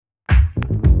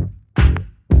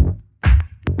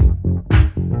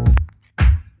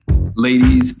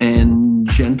Ladies and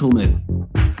gentlemen,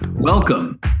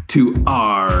 welcome to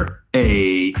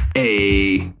RAA,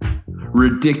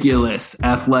 Ridiculous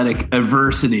Athletic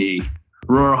Adversity.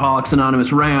 Roaraholics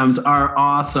Anonymous Rams are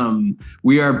awesome.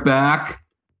 We are back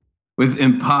with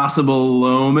Impossible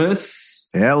Lomas.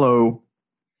 Hello.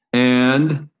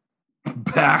 And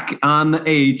back on the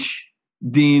H,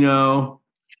 Dino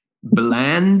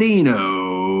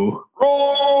Blandino.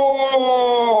 Roar!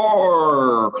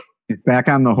 He's back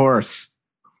on the horse.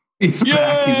 He's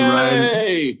back. He's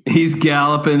riding. He's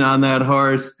galloping on that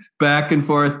horse back and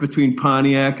forth between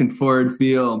Pontiac and Ford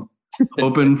Field,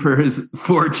 hoping for his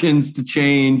fortunes to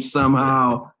change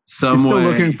somehow, some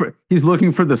way. He's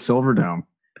looking for the Silver Dome.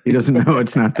 He doesn't know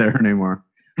it's not there anymore.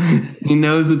 He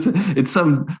knows it's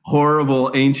some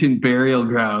horrible ancient burial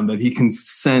ground that he can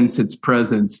sense its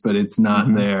presence, but it's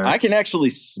not there. I can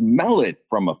actually smell it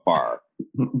from afar.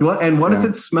 And what does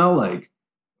it smell like?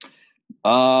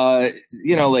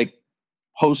 Like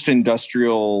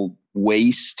post-industrial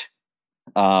waste,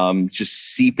 just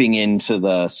seeping into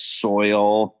the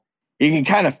soil. You can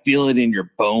kind of feel it in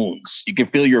your bones. You can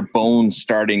feel your bones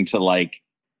starting to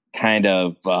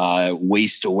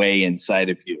waste away inside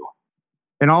of you.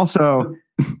 And also,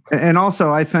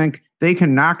 I think they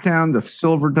can knock down the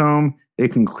Silver Dome. They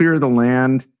can clear the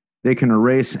land. They can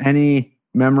erase any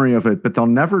memory of it, but they'll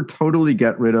never totally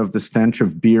get rid of the stench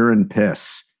of beer and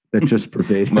piss that just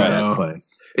pervaded that place.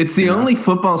 It's the only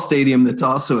football stadium that's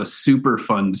also a super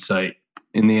fund site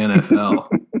in the NFL.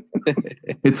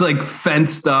 It's like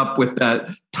fenced up with that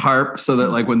tarp so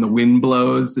that like when the wind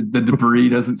blows, the debris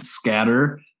doesn't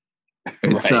scatter.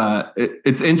 It's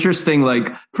it's interesting.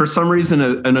 Like for some reason,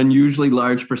 an unusually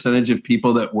large percentage of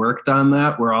people that worked on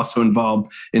that were also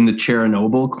involved in the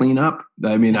Chernobyl cleanup.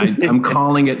 I mean, I'm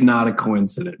calling it not a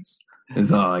coincidence. Is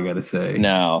all I got to say.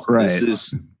 No, This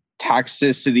is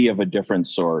toxicity of a different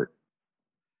sort.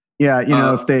 Yeah,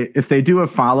 if they do a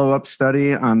follow-up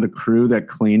study on the crew that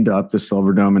cleaned up the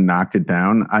Silver Dome and knocked it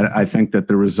down, I think that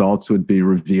the results would be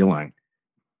revealing.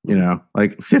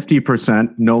 Like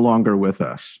 50% no longer with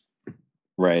us.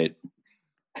 Right.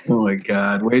 Oh my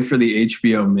God. Wait for the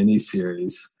HBO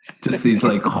miniseries. Just these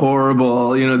like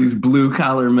horrible, these blue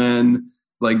collar men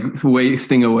like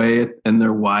wasting away and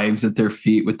their wives at their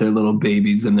feet with their little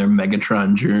babies and their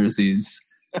Megatron jerseys.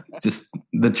 Just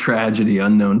the tragedy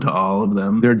unknown to all of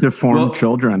them. They're deformed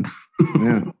children.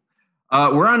 Yeah.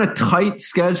 We're on a tight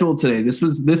schedule today.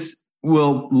 This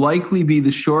will likely be the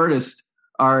shortest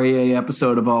RAA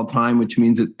episode of all time, which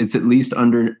means it's at least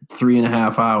under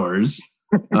 3.5 hours.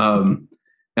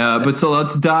 But so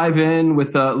let's dive in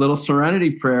with a little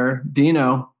serenity prayer.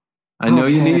 Dino, I know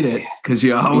you need it because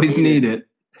you always need it.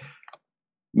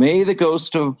 May the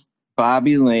ghost of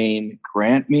Bobby Lane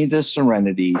grant me the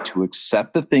serenity to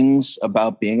accept the things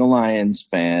about being a Lions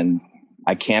fan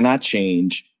I cannot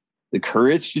change, the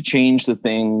courage to change the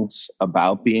things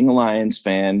about being a Lions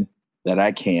fan that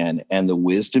I can, and the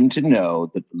wisdom to know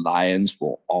that the Lions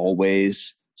will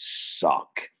always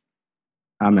suck.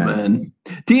 Amen.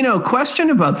 Dino,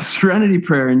 question about the serenity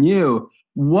prayer and you.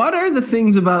 What are the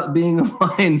things about being a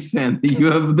Lions fan that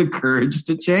you have the courage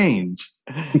to change?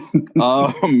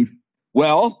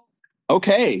 Well,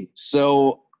 okay.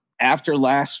 So after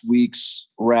last week's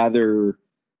rather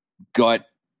gut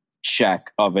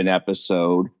check of an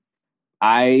episode,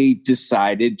 I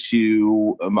decided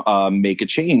to make a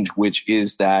change, which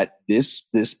is that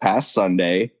this past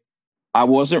Sunday, I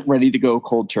wasn't ready to go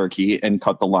cold turkey and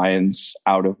cut the Lions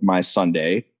out of my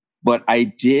Sunday, but I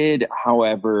did,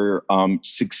 however,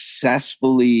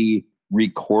 successfully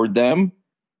record them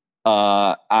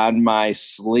on my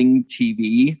Sling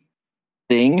TV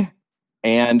thing.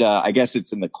 And I guess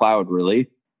it's in the cloud, really.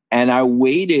 And I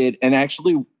waited, and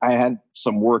actually I had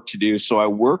some work to do. So I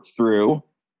worked through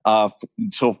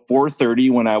until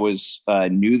 4:30 when I was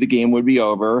knew the game would be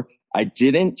over. I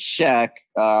didn't check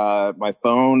my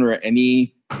phone or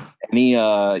any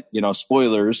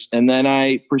spoilers, and then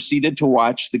I proceeded to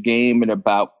watch the game in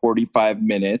about 45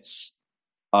 minutes,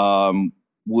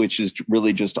 which is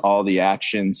really just all the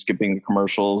action, skipping the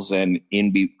commercials and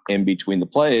in between the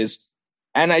plays.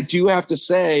 And I do have to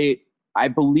say, I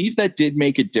believe that did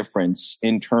make a difference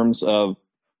in terms of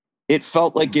it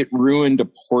felt like it ruined a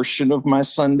portion of my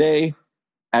Sunday,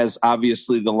 as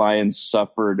obviously the Lions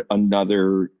suffered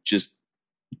another just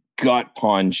gut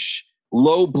punch,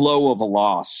 low blow of a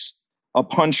loss, a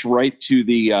punch right to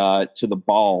the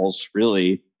balls,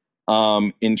 really,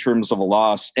 in terms of a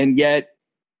loss. And yet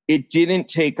it didn't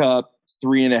take up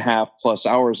 3.5+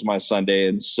 hours of my Sunday.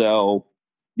 And so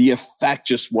the effect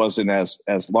just wasn't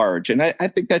as large. And I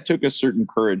think that took a certain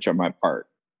courage on my part.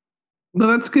 Well,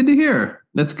 that's good to hear.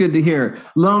 That's good to hear.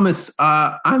 Lomas,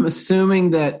 I'm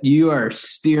assuming that you are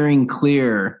steering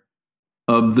clear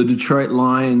of the Detroit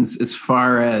Lions as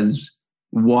far as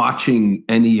watching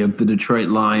any of the Detroit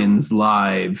Lions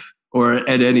live or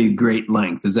at any great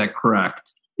length. Is that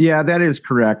correct? Yeah, that is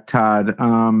correct, Todd.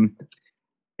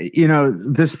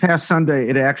 This past Sunday,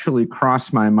 it actually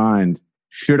crossed my mind.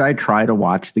 Should I try to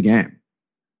watch the game?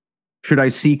 Should I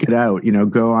seek it out?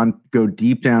 Go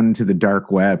deep down into the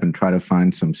dark web and try to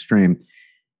find some stream.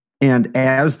 And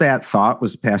as that thought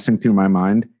was passing through my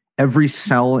mind, every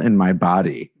cell in my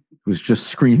body was just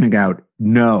screaming out,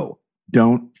 "No,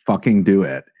 don't fucking do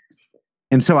it."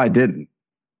 And so I didn't.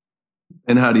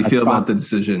 And how do you feel about the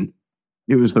decision?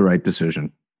 It was the right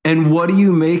decision. And what do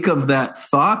you make of that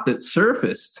thought that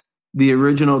surfaced? The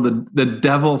original, the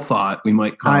devil thought, we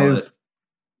might call it.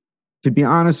 To be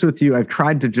honest with you, I've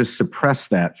tried to just suppress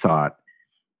that thought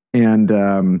and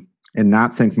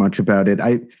not think much about it.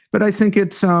 But I think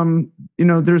it's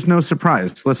there's no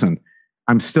surprise. Listen,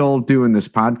 I'm still doing this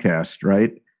podcast,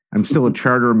 right? I'm still a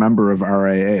charter member of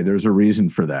RAA. There's a reason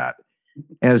for that.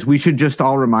 As we should just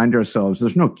all remind ourselves,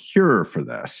 there's no cure for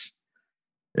this.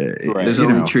 Right. There's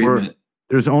only treatment.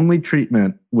 There's only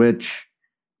treatment, which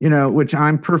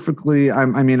I'm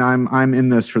in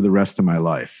this for the rest of my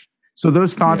life. So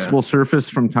those thoughts will surface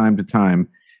from time to time.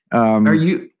 Are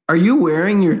you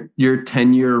wearing your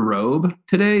 10-year robe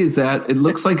today? Is that, it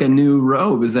looks like a new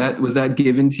robe. Was that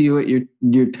given to you at your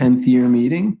 10th year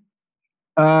meeting?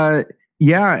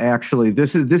 Yeah, actually,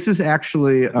 this is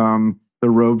actually the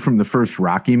robe from the first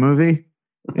Rocky movie,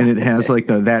 and it has like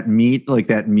that meat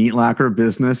locker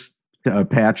business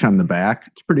patch on the back.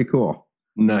 It's pretty cool.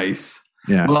 Nice.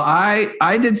 Yeah. Well,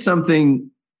 I did something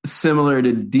similar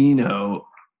to Dino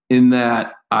in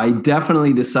that I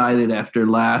definitely decided after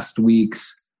last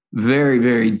week's very,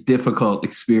 very difficult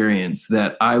experience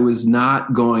that I was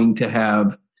not going to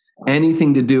have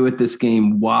anything to do with this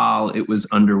game while it was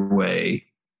underway.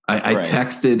 I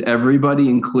texted everybody,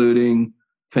 including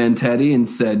Fantetti, and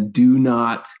said, do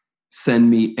not send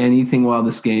me anything while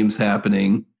this game's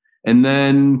happening. And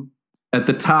then at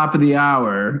the top of the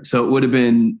hour, so it would have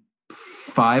been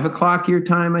 5 o'clock your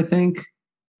time, I think.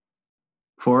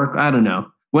 4, I don't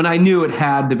know. When I knew it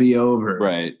had to be over,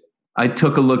 right? I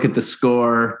took a look at the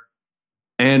score,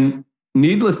 and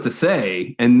needless to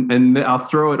say, and I'll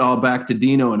throw it all back to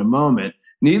Dino in a moment.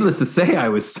 Needless to say, I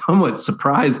was somewhat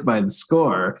surprised by the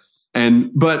score,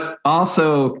 but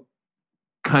also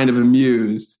kind of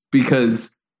amused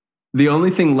because the only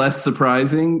thing less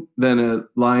surprising than a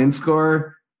Lion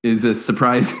score is a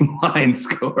surprising line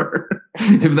score,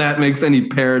 if that makes any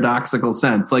paradoxical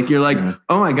sense. Like you're like,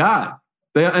 oh my God.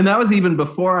 And that was even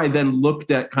before I then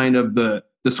looked at kind of the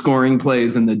scoring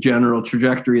plays and the general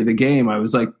trajectory of the game. I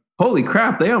was like, holy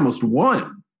crap, they almost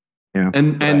won. Yeah.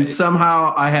 And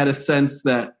somehow I had a sense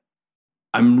that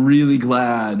I'm really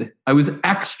glad. I was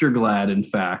extra glad, in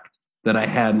fact, that I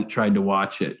hadn't tried to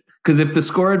watch it. Because if the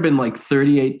score had been like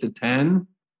 38-10,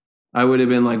 I would have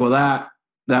been like, well,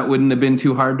 that wouldn't have been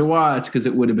too hard to watch because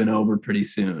it would have been over pretty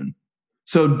soon.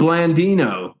 So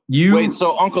Blandino, wait.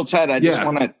 So Uncle Ted, I just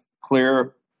want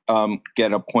to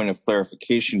get a point of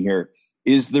clarification here.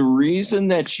 Is the reason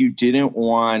that you didn't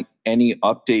want any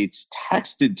updates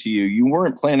texted to you? You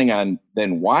weren't planning on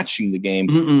then watching the game.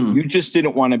 Mm-mm. You just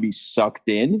didn't want to be sucked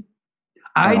in.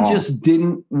 I just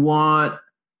didn't want.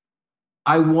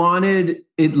 I wanted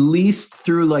at least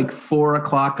through like 4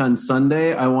 o'clock on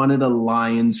Sunday. I wanted a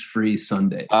Lions-free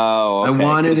Sunday. Oh, okay. I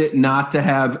wanted it not to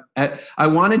have. I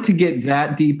wanted to get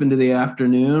that deep into the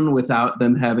afternoon without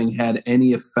them having had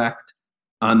any effect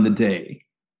on the day.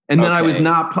 And then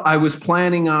I was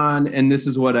planning on, and this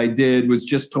is what I did, was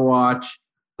just to watch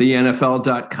the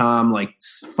NFL.com like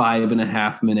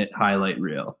 5.5 minute highlight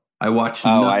reel. I watched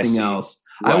nothing else.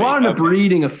 Right, I wound up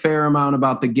reading a fair amount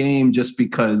about the game just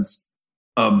because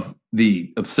of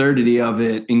the absurdity of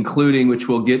it, including, which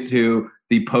we'll get to,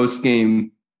 the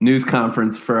post-game news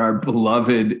conference for our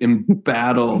beloved,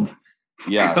 embattled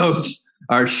coach,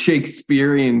 our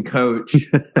Shakespearean coach.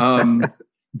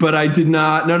 But I did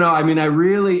not. No. I mean, I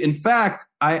really, in fact,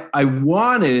 I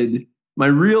wanted, my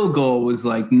real goal was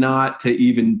like not to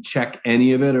even check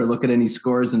any of it or look at any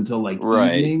scores until like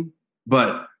evening.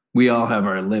 But we all have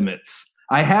our limits.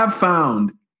 I have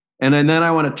found, and then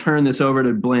I want to turn this over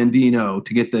to Blandino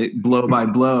to get the blow by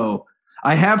blow.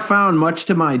 I have found, much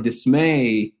to my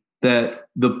dismay, that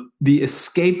the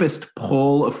escapist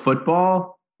pull of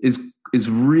football is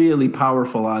really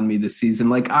powerful on me this season.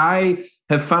 Like I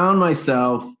have found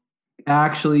myself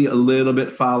actually a little bit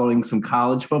following some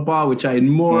college football, which I had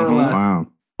more or less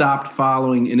stopped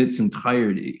following in its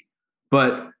entirety.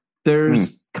 But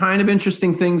There's kind of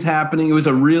interesting things happening. It was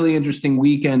a really interesting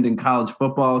weekend in college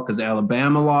football because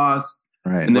Alabama lost.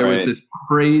 Right. And there was this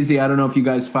crazy, I don't know if you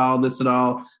guys followed this at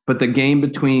all, but the game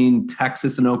between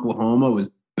Texas and Oklahoma was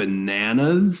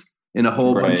bananas in a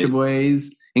whole bunch of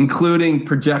ways, including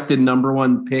projected number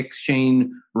 1 pick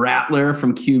Shane Rattler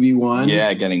from QB1.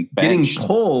 Yeah, getting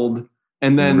pulled.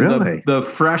 And then the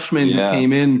freshman who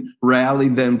came in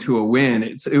rallied them to a win.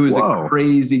 It was a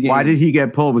crazy game. Why did he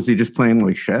get pulled? Was he just playing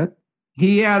like shit?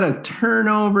 He had a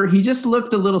turnover. He just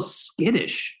looked a little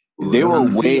skittish. They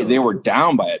were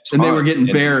down by a ton. And they were getting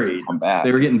buried.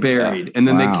 They were getting buried. Yeah. And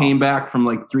then they came back from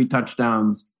like 3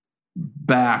 touchdowns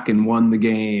back and won the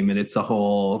game. And it's a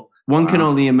whole, one can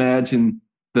only imagine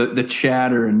the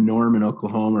chatter in Norman,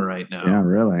 Oklahoma right now. Yeah,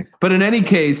 really. But in any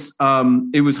case,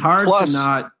 it was hard to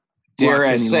not. Dare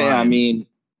I say, I mean,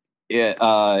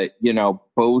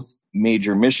 both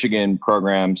major Michigan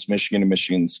programs, Michigan and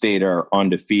Michigan State, are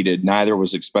undefeated. Neither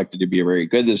was expected to be very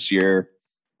good this year.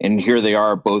 And here they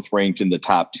are, both ranked in the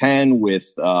top 10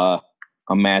 with a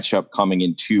matchup coming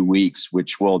in 2 weeks,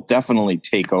 which will definitely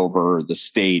take over the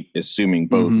state, assuming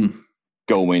both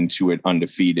go into it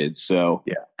undefeated. So,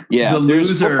 yeah. The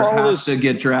loser has to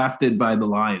get drafted by the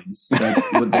Lions.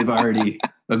 That's what they've already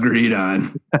agreed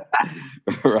on.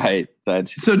 Right.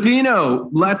 So, Dino,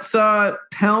 let's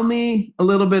tell me a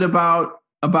little bit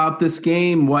about this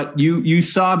game. What you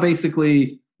saw,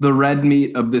 basically the red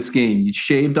meat of this game. You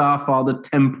shaved off all the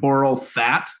temporal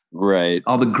fat, right?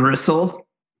 All the gristle.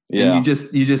 Yeah. And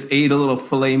you just ate a little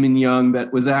filet mignon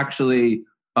that was actually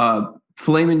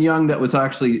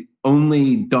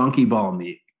only donkey ball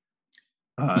meat.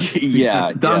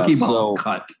 Donkey ball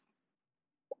cut.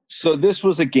 So this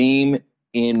was a game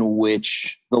in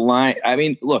which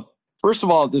look, first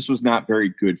of all, this was not very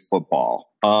good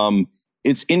football.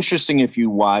 It's interesting if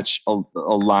you watch a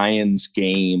Lions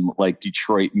game like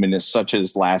such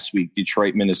as last week,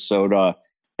 Detroit, Minnesota,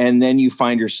 and then you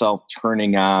find yourself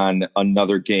turning on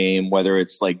another game, whether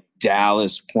it's like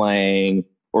Dallas playing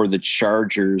or the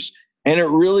Chargers. And it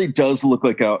really does look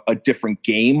like a different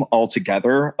game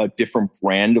altogether, a different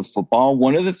brand of football.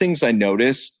 One of the things I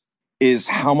noticed is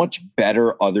how much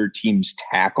better other teams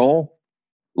tackle.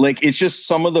 Like, it's just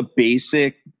some of the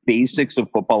basics of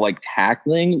football, like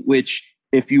tackling, which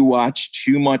if you watch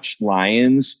too much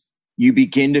Lions, you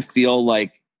begin to feel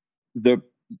like an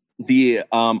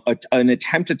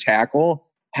attempt to tackle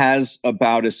has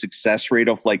about a success rate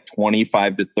of like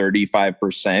 25 to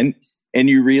 35%. And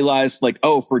you realize like,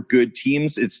 for good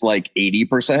teams, it's like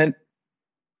 80%,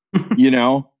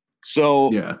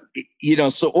 So,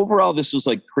 so overall, this was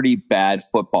like pretty bad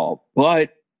football,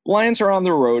 but Lions are on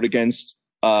the road against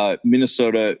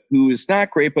Minnesota, who is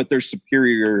not great, but they're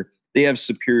superior. They have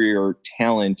superior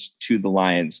talent to the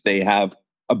Lions. They have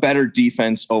a better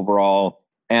defense overall,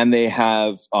 and they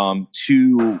have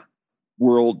two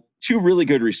really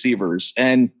good receivers.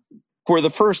 And for the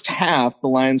first half, the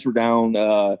Lions were down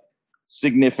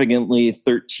significantly,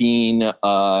 13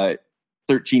 to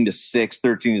 6,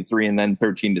 13 to 3, and then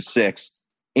 13 to 6.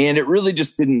 And it really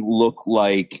just didn't look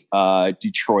like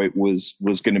Detroit was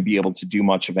going to be able to do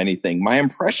much of anything. My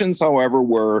impressions, however,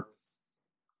 were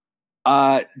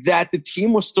that the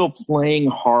team was still playing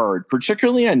hard,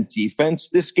 particularly on defense.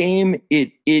 This game,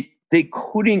 they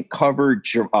couldn't cover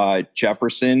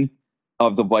Jefferson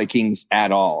of the Vikings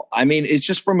at all. I mean, it's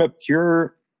just from a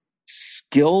pure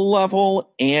skill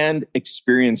level and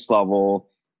experience level,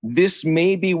 this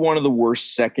may be one of the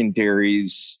worst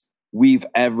secondaries we've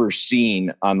ever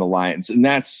seen on the Lions. And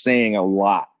that's saying a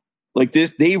lot. Like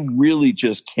this, they really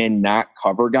just cannot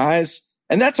cover guys.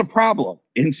 And that's a problem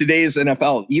in today's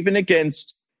NFL, even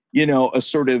against, a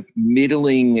sort of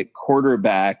middling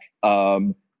quarterback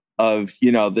the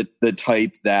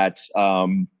type that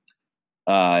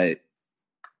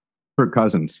Kirk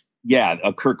Cousins.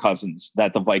 Yeah, Kirk Cousins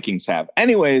that the Vikings have.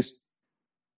 Anyways,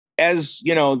 as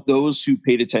those who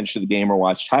paid attention to the game or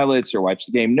watched highlights or watched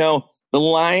the game know, the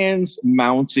Lions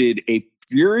mounted a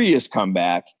furious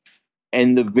comeback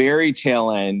in the very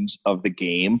tail end of the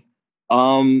game.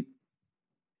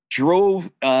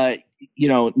 Drove,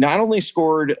 not only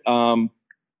scored a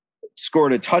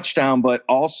touchdown, but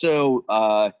also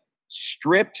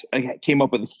came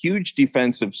up with a huge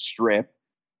defensive strip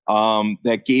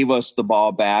that gave us the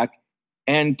ball back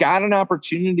and got an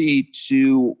opportunity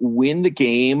to win the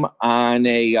game on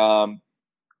a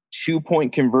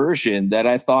 2-point conversion that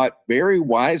I thought very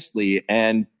wisely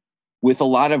and with a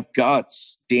lot of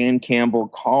guts, Dan Campbell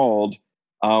called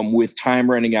with time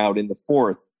running out in the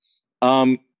fourth.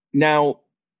 Now,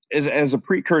 as a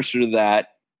precursor to that,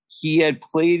 he had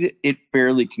played it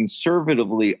fairly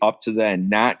conservatively up to then,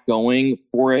 not going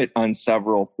for it on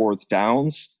several fourth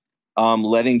downs,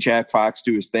 letting Jack Fox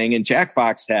do his thing. And Jack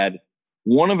Fox had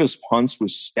one of his punts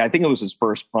I think it was his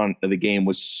first punt of the game,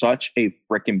 was such a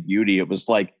freaking beauty. It was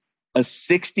like a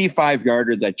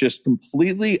 65-yarder that just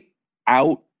completely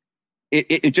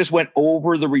it just went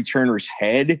over the returner's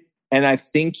head. And I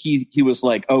think he was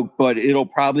like, oh, but it'll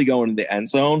probably go into the end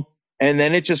zone. And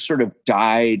then it just sort of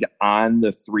died on the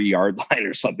 3-yard line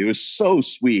or something. It was so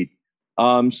sweet.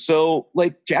 So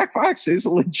like Jack Fox is a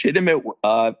legitimate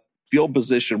field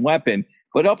position weapon,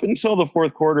 but up until the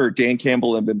fourth quarter, Dan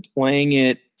Campbell had been playing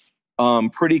it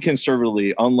pretty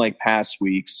conservatively, unlike past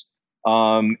weeks.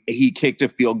 He kicked a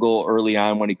field goal early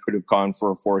on when he could have gone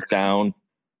for a fourth down.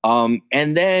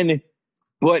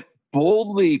 But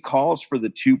boldly calls for the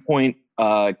 2-point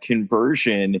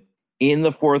conversion in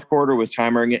the fourth quarter with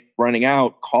time running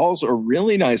out, calls a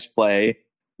really nice play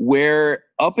where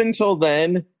up until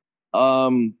then, our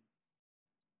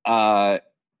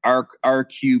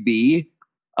QB,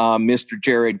 Mr.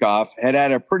 Jared Goff,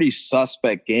 had a pretty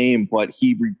suspect game, but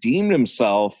he redeemed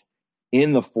himself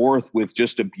in the fourth with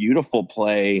just a beautiful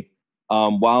play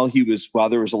while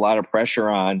there was a lot of pressure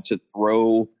on to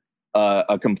throw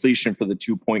a completion for the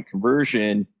 2-point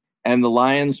conversion. And the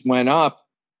Lions went up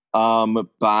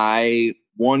by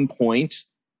 1 point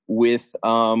with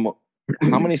how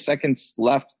many seconds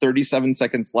left? 37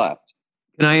 seconds left.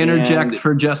 Can I interject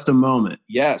for just a moment?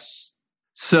 Yes.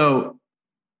 So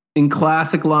in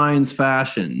classic Lions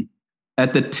fashion,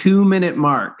 at the 2-minute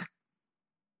mark,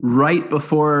 right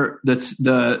before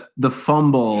the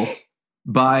fumble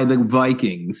by the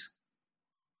Vikings,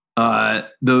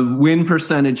 the win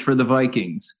percentage for the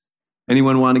Vikings,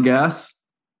 anyone want to guess?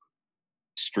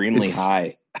 Extremely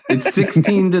high. It's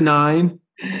 16-9.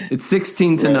 It's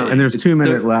 16-9. And there's 2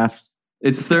 minutes left.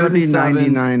 It's 37.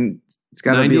 99. It's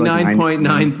got to be like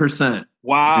 99.9%.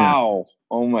 Wow. Yeah.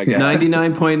 Oh my God.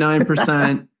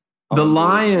 99.9%. The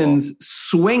Lions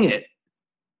swing it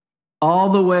all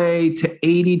the way to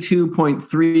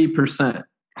 82.3%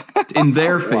 in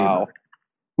their favor. Wow.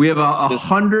 We have a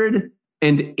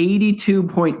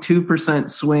 182.2%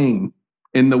 swing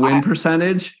in the win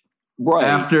percentage. Right.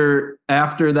 After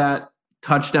that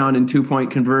touchdown and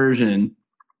 2-point conversion.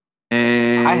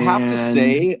 And I have to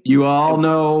say, you all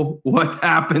know what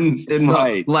happens in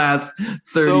the last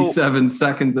 37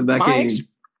 seconds of that game.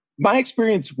 My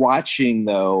experience watching,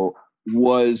 though,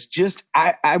 was just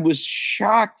I was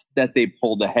shocked that they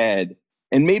pulled ahead.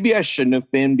 And maybe I shouldn't have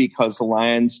been, because the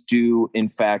Lions do, in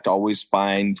fact, always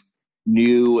find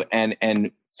new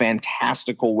and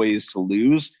fantastical ways to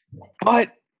lose. But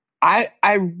I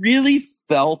really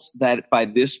felt that by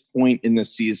this point in the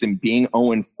season, being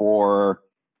 0-4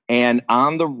 and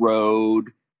on the road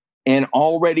and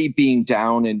already being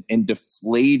down and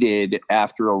deflated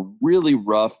after a really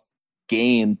rough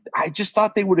game, I just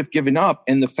thought they would have given up.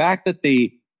 And the fact that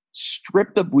they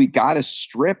we got a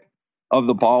strip of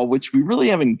the ball, which we really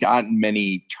haven't gotten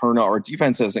many turnovers, our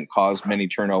defense hasn't caused many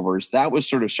turnovers. That was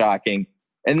sort of shocking.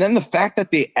 And then the fact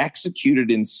that they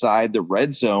executed inside the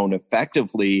red zone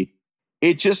effectively,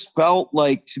 it just felt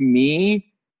like, to me,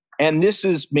 and this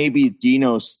is maybe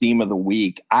Dino's theme of the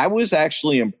week, I was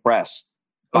actually impressed.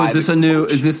 Is this a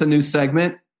new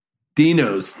segment?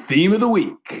 Dino's theme of the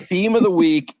week. Theme of the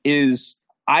week is,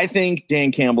 I think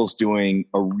Dan Campbell's doing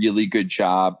a really good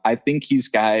job. I think he's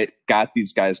got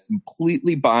these guys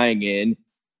completely buying in,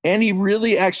 and he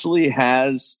really actually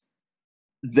has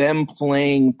them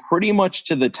playing pretty much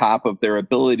to the top of their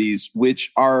abilities,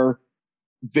 which are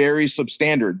very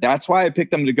substandard. That's why I picked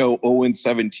them to go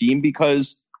 0-17,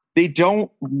 because they don't,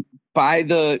 by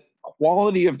the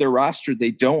quality of their roster,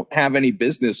 they don't have any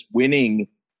business winning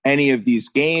any of these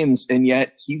games. And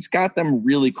yet he's got them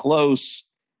really close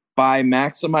by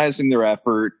maximizing their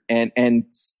effort and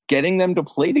getting them to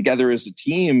play together as a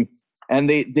team. And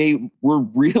they were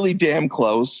really damn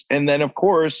close. And then, of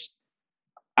course,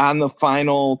 on the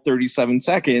final 37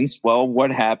 seconds, well,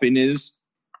 what happened is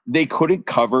they couldn't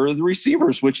cover the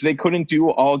receivers, which they couldn't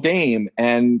do all game.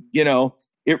 And,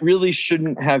 it really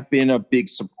shouldn't have been a big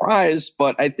surprise.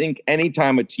 But I think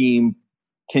anytime a team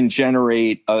can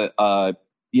generate a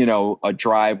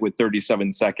drive with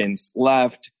 37 seconds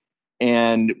left,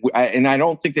 and I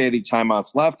don't think they had any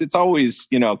timeouts left, it's always,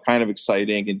 kind of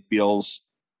exciting and feels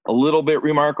a little bit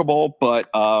remarkable. But,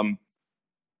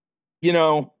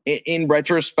 in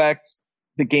retrospect,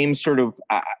 the game sort of,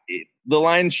 the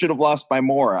Lions should have lost by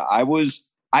more. I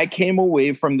came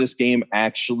away from this game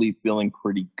actually feeling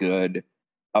pretty good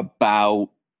about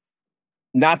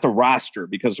not the roster,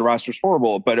 because the roster's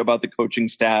horrible, but about the coaching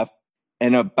staff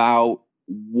and about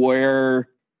where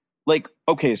like,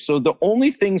 okay, so the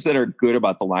only things that are good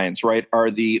about the Lions, right,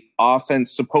 are the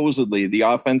offense, supposedly the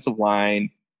offensive line.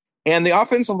 And the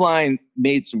offensive line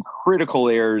made some critical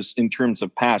errors in terms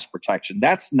of pass protection.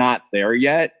 That's not there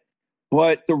yet.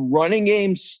 But the running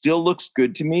game still looks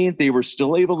good to me. They were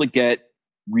still able to get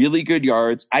really good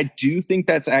yards. I do think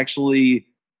that's actually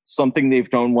something they've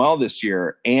done well this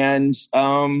year. And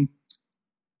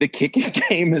the kicking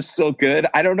game is still good.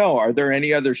 I don't know. Are there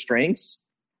any other strengths?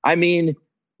 I mean,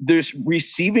 this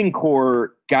receiving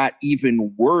core got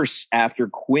even worse after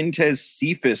Quintez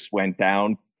Cephas went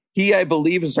down. He, I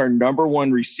believe, is our number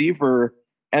one receiver.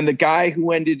 And the guy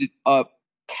who ended up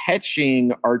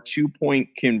catching our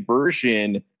 2-point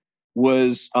conversion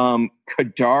was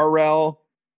KhaDarel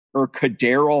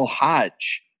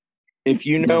Hodge. If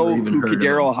you know who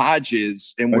KhaDarel Hodge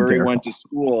is and where he went to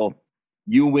school,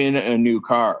 you win a new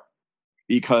car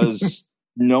because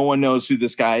no one knows who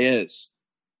this guy is.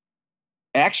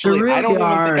 Actually, really I don't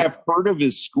even think I've heard of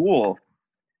his school.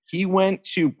 He went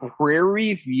to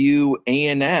Prairie View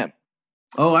A&M.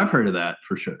 Oh, I've heard of that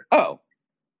for sure. Oh,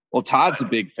 well, Todd's a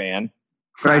big fan.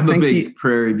 But I'm a big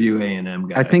Prairie View A&M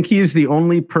guy. I think he is the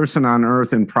only person on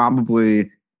earth and probably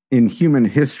in human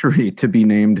history to be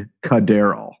named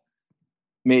KhaDarel.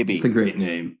 Maybe. It's a great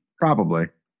name. Probably.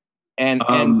 And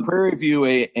Prairie View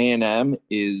A&M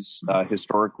is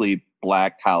historically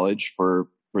black college for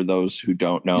those who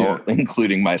don't know,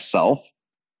 including myself.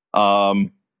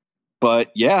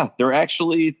 But yeah,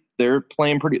 they're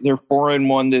playing they're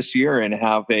 4-1 this year and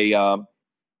have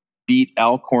beat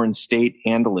Alcorn State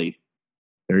handily.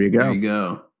 There you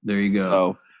go.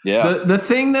 So, yeah. The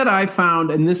thing that I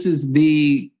found, and this is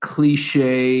the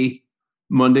cliche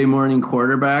Monday morning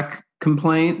quarterback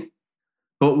complaint,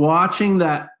 but watching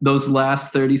those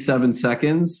last 37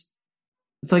 seconds,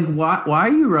 it's like, why are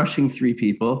you rushing 3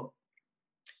 people?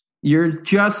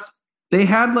 They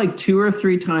had like 2 or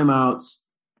 3 timeouts.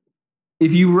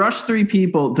 If you rush 3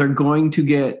 people, they're going to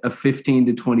get a 15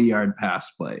 to 20 yard pass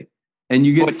play. And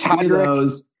you get 3 of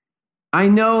those. I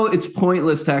know it's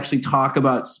pointless to actually talk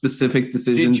about specific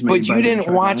decisions. But you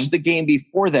didn't watch the game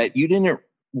before that. You didn't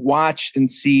watch and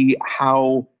see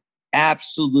how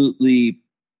absolutely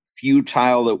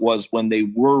futile it was when they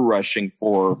were rushing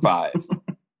 4 or 5.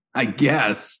 I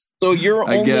guess. So you're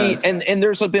only, and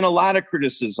there's been a lot of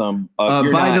criticism. By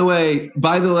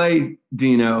the way,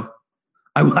 Dino,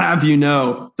 I will have you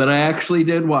know that I actually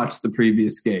did watch the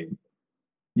previous game.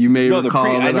 You may recall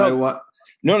that I watched.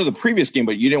 No, the previous game,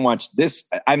 but you didn't watch this.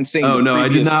 I'm saying, I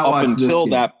did not watch until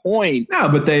that point. No,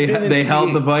 but they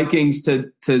held the Vikings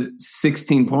to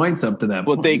 16 points up to that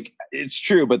point. But it's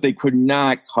true, but they could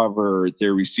not cover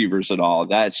their receivers at all.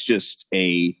 That's just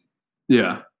They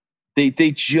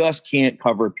just can't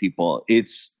cover people. It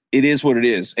is what it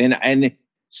is. And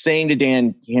saying to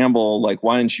Dan Campbell, like,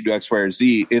 why didn't you do X, Y, or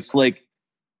Z? It's like,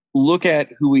 look at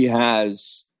who he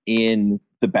has in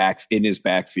his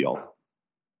backfield.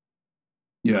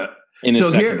 Yeah.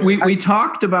 So here we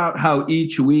talked about how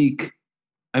each week,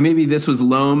 maybe this was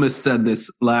Lomas said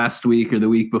this last week or the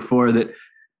week before that,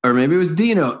 or maybe it was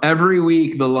Dino. Every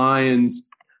week the Lions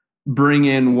bring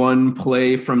in one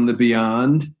play from the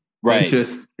beyond. Right. It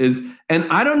just is. And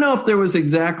I don't know if there was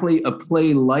exactly a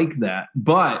play like that,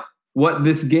 but what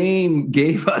this game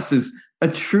gave us is a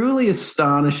truly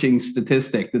astonishing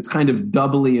statistic that's kind of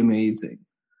doubly amazing.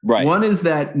 Right. One is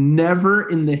that never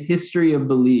in the history of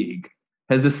the league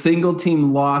has a single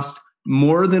team lost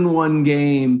more than one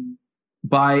game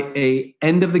by a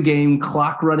end of the game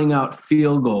clock running out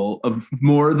field goal of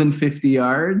more than 50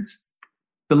 yards.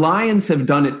 The Lions have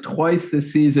done it twice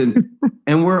this season,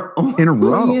 and we're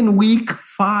only in week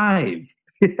 5.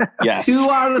 Yes. 2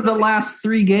 out of the last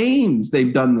 3 games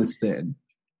they've done this in.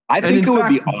 I think it would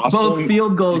be awesome. Both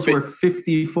field goals were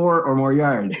 54 or more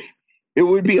yards. It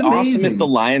would be awesome if the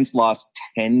Lions lost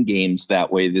 10 games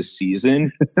that way this season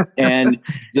and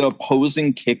the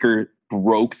opposing kicker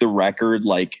broke the record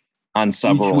like on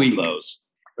several of those.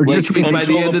 Like, by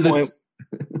the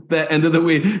end of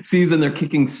the season, they're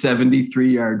kicking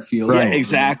 73-yard field goals. Right,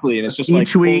 exactly. And it's just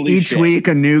each week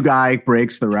a new guy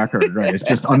breaks the record. Right, it's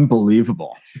just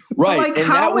unbelievable. Right, like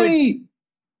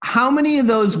how many of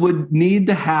those would need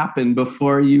to happen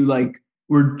before you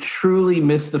were truly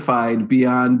mystified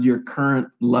beyond your current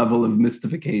level of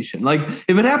mystification? Like,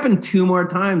 if it happened 2 more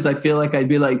times, I feel like I'd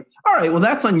be like, all right, well,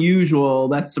 that's unusual,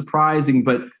 that's surprising,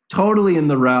 but totally in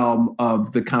the realm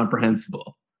of the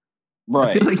comprehensible. Right.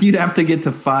 I feel like you'd have to get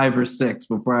to 5 or 6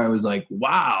 before I was like,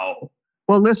 wow.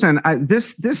 Well, listen,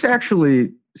 this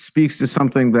actually speaks to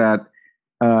something that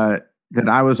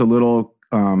I was a little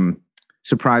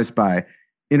surprised by.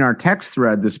 In our text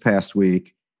thread this past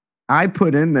week, I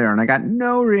put in there, and I got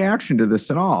no reaction to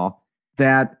this at all,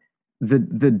 that the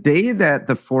day that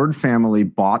the Ford family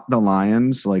bought the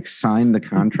Lions, like signed the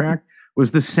contract,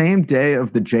 was the same day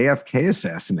of the JFK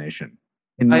assassination.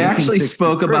 I actually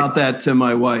spoke about that to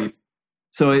my wife.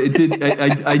 So it did.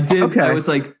 I did. Okay. I was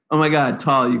like, "Oh my God,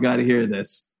 Tal, you got to hear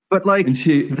this." But like, and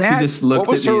she just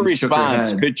looked at me and shook her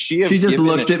head. Could she have She just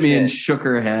looked at me and shook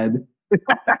her head.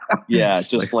 Yeah,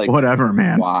 just like whatever,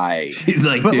 man. Why? She's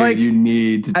like, "Dude, like, you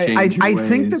need to change your ways." I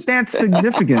think that's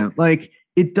significant. Like,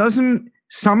 it doesn't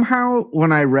somehow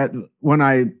when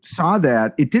I saw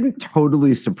that, it didn't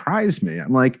totally surprise me.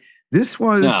 I'm like, this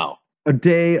was a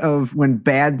day of when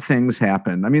bad things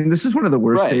happened. I mean, this is one of the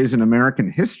worst days in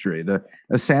American history, the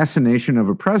assassination of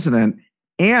a president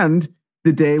and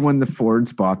the day when the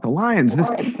Fords bought the Lions. This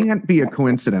can't be a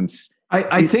coincidence.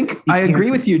 I think I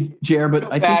agree with you, Jer,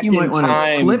 but I think you might want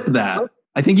to flip that.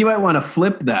 I think you might want to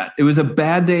flip that. It was a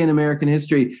bad day in American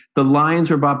history. The Lions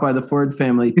were bought by the Ford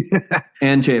family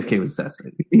and JFK was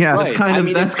assassinated. Yeah. That's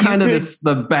kind of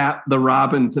the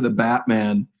Robin to the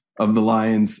Batman of the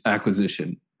Lions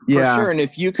acquisition. Yeah. For sure. And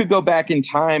if you could go back in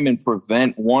time and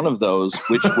prevent one of those,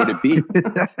 which would it be?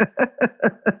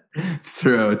 It's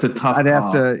true. It's a tough call.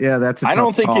 I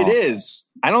don't think it is.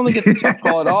 I don't think it's a tough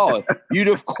call at all. You'd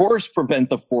of course prevent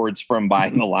the Fords from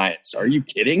buying the Lions. Are you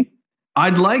kidding?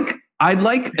 I'd like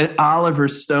an Oliver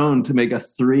Stone to make a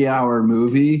 3-hour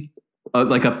movie,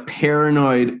 like a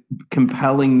paranoid,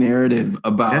 compelling narrative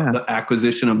about the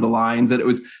acquisition of the Lions, that it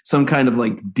was some kind of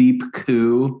like deep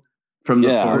coup from the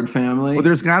Ford family. Well,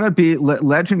 there's got to be,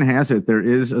 legend has it, there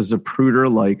is a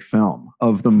Zapruder-like film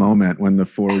of the moment when the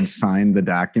Fords signed the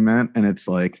document, and it's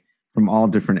like from all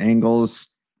different angles.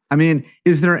 I mean,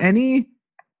 is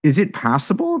it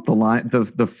possible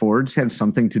the Fords had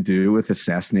something to do with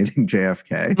assassinating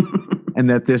JFK, and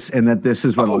that this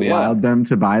is what allowed them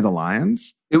to buy the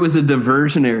Lions? It was a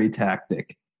diversionary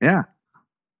tactic. Yeah,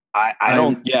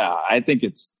 I think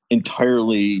it's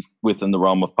entirely within the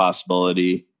realm of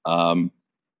possibility.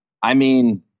 I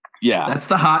mean, yeah, that's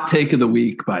the hot take of the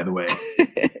week, by the way.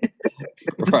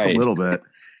 Right, a little bit.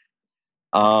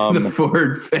 The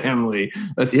Ford family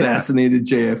assassinated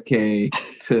JFK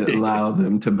to allow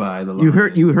them to buy the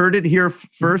Lions. You heard it here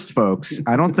first, folks.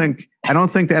 I don't think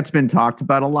that's been talked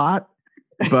about a lot,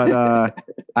 but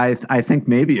I think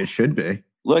maybe it should be.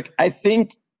 Look, I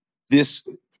think this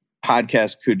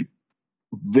podcast could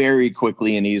very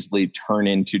quickly and easily turn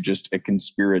into just a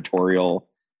conspiratorial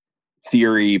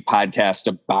theory podcast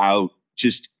about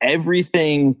just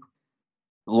everything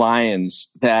Lions,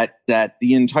 that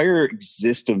the entire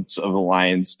existence of the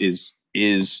Lions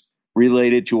is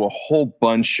related to a whole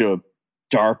bunch of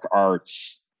dark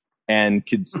arts and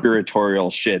conspiratorial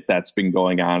shit that's been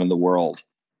going on in the world.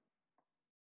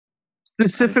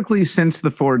 Specifically since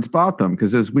the Fords bought them,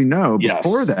 because as we know,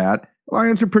 before that,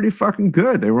 Lions are pretty fucking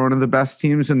good. They were one of the best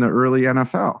teams in the early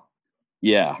NFL.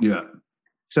 Yeah. Yeah.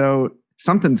 So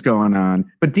something's going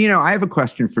on. But Dino, I have a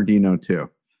question for Dino too.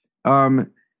 And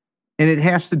it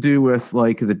has to do with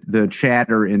like the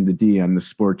chatter in the DM, the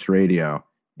sports radio.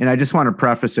 And I just want to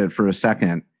preface it for a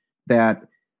second that,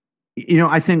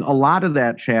 I think a lot of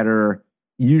that chatter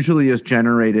usually is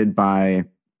generated by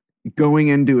going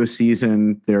into a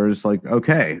season. There's like,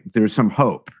 okay, there's some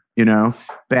hope,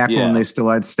 back when they still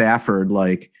had Stafford,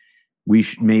 like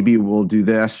maybe we'll do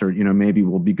this, or, maybe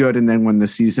we'll be good. And then when the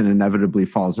season inevitably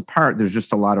falls apart, there's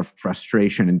just a lot of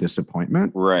frustration and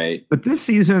disappointment. Right. But this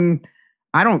season,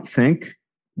 I'd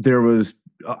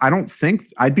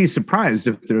be surprised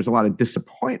if there's a lot of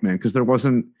disappointment, because there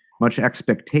wasn't much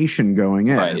expectation going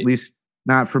in, at least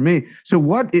not for me. So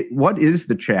what is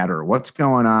the chatter? What's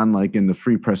going on, like in the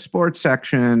Free Press Sports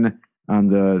section, on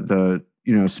the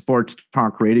sports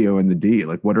talk radio and the D?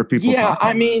 Like, what are people talking about?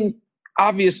 I mean,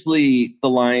 obviously the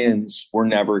Lions were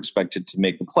never expected to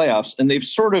make the playoffs, and they've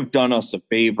sort of done us a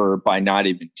favor by not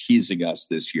even teasing us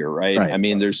this year, right? I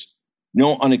mean, there's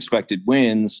no unexpected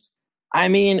wins. I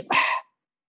mean,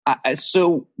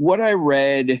 so what I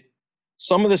read,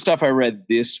 some of the stuff I read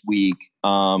this week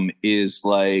is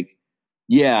like,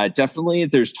 yeah, definitely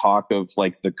there's talk of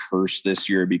like the curse this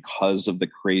year because of the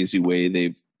crazy way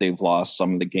they've lost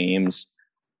some of the games.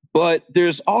 But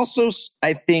there's also,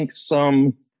 I think,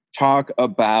 some talk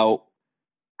about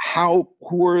how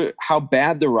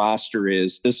bad the roster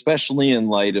is, especially in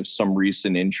light of some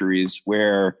recent injuries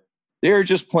where they're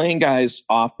just playing guys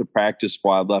off the practice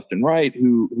squad left and right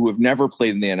who have never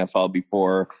played in the NFL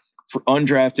before, for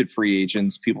undrafted free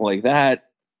agents, people like that.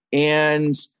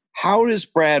 And how does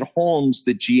Brad Holmes,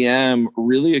 the GM,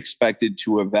 really expected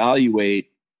to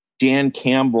evaluate Dan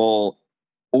Campbell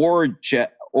or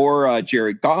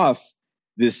Jared Goff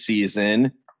this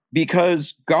season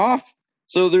because Goff.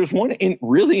 So there's one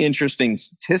really interesting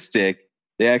statistic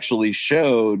they actually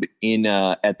showed in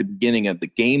at the beginning of the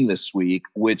game this week,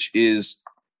 which is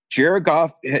Jared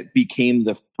Goff became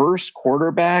the first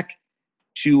quarterback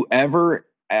to ever,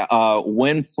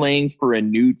 when playing for a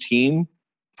new team,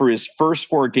 for his first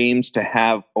 4 games to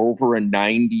have over a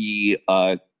 90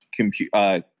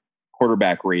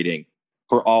 quarterback rating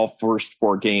for all first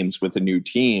 4 games with a new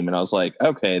team. And I was like,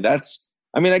 okay,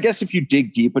 I guess if you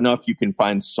dig deep enough, you can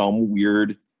find some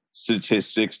weird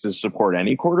statistics to support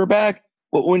any quarterback.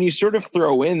 But when you sort of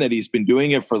throw in that he's been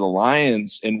doing it for the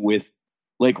Lions and with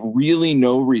like really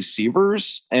no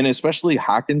receivers, and especially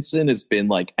Hawkinson has been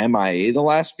like MIA the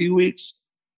last few weeks,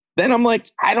 then I'm like,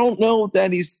 I don't know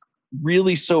that he's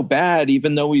really so bad,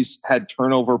 even though he's had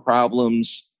turnover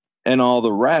problems and all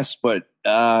the rest. But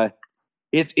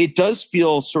it does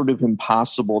feel sort of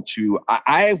impossible to.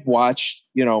 I've watched,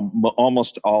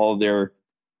 almost all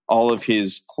of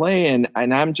his play, and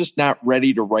I'm just not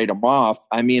ready to write him off.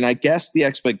 I mean, I guess the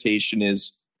expectation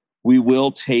is we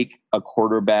will take a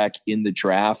quarterback in the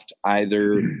draft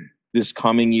either this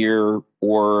coming year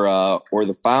or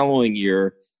the following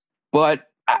year. But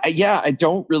I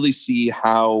don't really see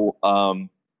how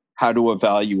to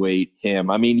evaluate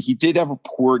him. I mean, he did have a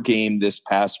poor game this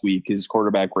past week. His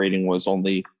quarterback rating was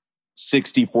only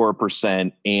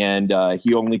 64%, and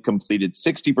he only completed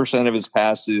 60% of his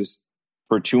passes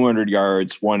for 200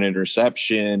 yards, 1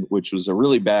 interception, which was a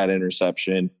really bad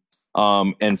interception,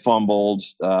 and fumbled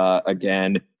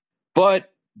again. But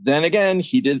then again,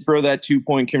 he did throw that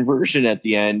 2-point conversion at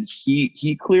the end.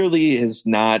 He clearly has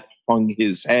not hung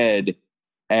his head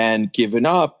and given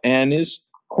up, and his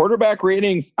quarterback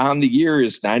rating on the year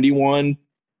is 91.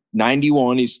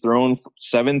 He's thrown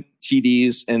 7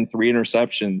 TDs and 3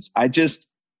 interceptions. I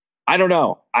don't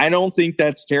know. I don't think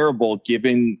that's terrible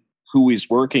given who he's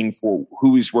working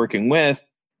with.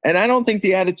 And I don't think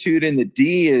the attitude in the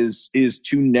D is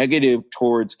too negative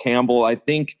towards Campbell. I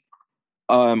think,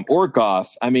 or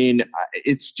Goff. I mean,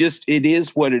 it is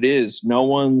what it is. No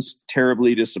one's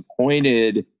terribly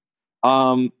disappointed.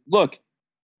 Look,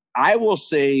 I will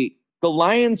say the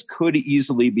Lions could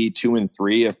easily be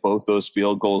 2-3 if both those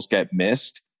field goals get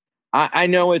missed. I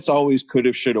know it's always could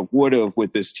have, should have, would have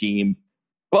with this team,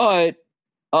 but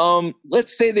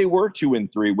let's say they were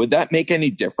 2-3. Would that make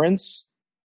any difference?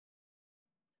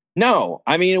 No.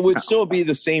 I mean, it would still be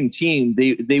the same team.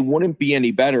 They wouldn't be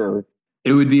any better.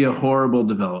 It would be a horrible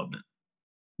development.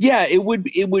 Yeah, it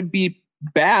would be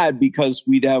bad because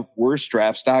we'd have worse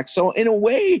draft stock. So in a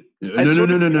way,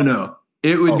 no.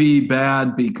 It would be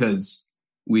bad because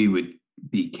we would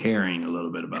be caring a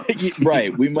little bit about it.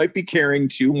 Right. We might be caring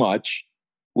too much,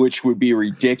 which would be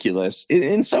ridiculous.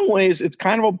 In some ways, it's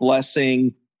kind of a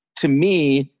blessing to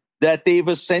me that they've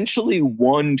essentially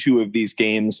won 2 of these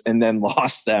games and then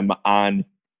lost them on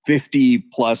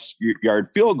 50-plus yard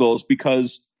field goals,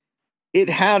 because it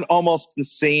had almost the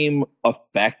same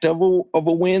effect of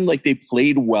a win. Like they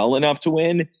played well enough to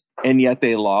win, and yet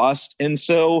they lost. And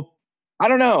so I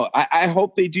don't know. I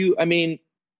hope they do. I mean,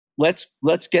 let's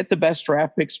get the best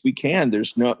draft picks we can.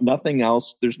 There's nothing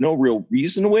else. There's no real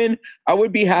reason to win. I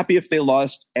would be happy if they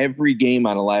lost every game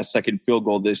on a last-second field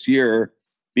goal this year,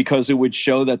 because it would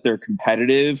show that they're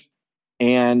competitive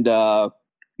and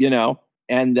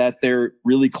and that they're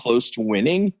really close to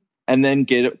winning, and then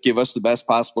give us the best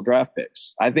possible draft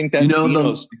picks. I think that's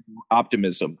Dino's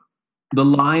optimism. The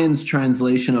Lions'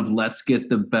 translation of "let's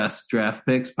get the best draft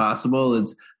picks possible"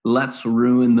 is "let's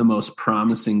ruin the most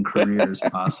promising careers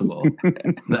possible."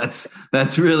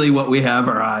 That's really what we have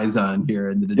our eyes on here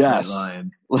in the Detroit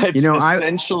Lions. Let's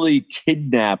essentially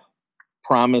kidnap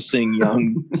promising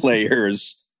young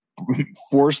players,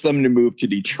 force them to move to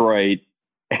Detroit,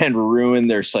 and ruin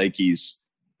their psyches.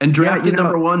 And drafted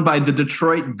number 1 by the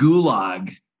Detroit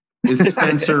Gulag is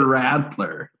Spencer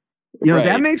Rattler.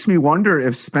 That makes me wonder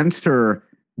if Spencer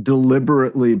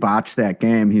deliberately botched that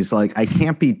game. He's like, I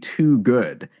can't be too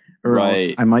good, or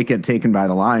else I might get taken by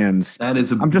the Lions. That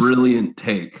is a brilliant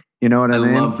take. You know what I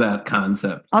mean? I love that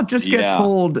concept. I'll just get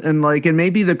pulled and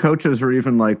maybe the coaches are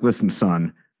even like, listen,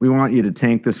 son, we want you to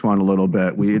tank this one a little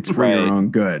bit. It's for your own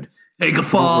good. Take a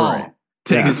fall.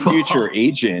 His future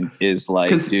agent is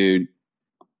like, dude,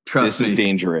 this is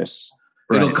dangerous.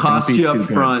 It'll cost you up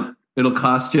front. It'll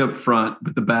cost you up front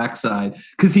with the backside,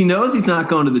 because he knows he's not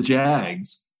going to the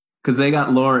Jags because they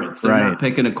got Lawrence. They're not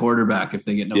picking a quarterback if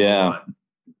they get number 1.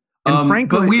 And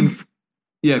frankly,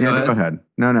 go ahead.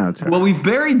 No, it's well, we've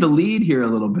buried the lead here a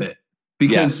little bit,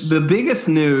 because the biggest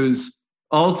news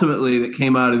ultimately that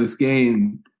came out of this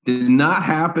game did not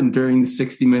happen during the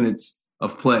 60 minutes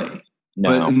of play,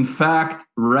 but in fact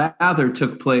rather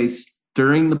took place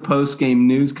during the post-game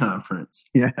news conference.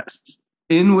 Yes.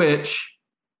 In which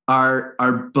our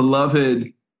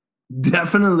beloved,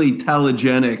 definitely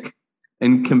telegenic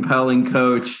and compelling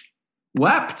coach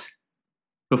wept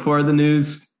before the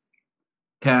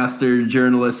newscaster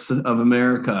journalists of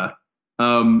America.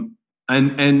 And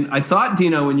I thought,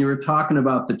 Dino, when you were talking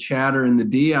about the chatter and the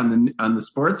D on the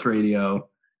sports radio,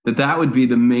 that would be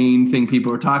the main thing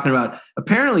people were talking about.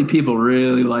 Apparently, people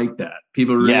really like that.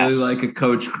 People really like a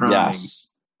coach crying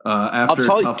after a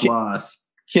tough loss.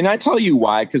 Can I tell you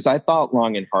why? Because I thought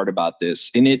long and hard about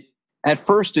this, and at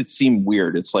first it seemed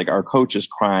weird. It's like our coach is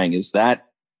crying. That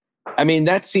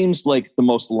seems like the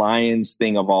most Lions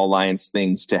thing of all Lions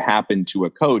things to happen to a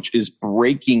coach is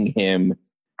breaking him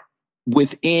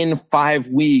within 5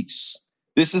 weeks.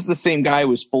 This is the same guy who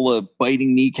was full of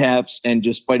biting kneecaps and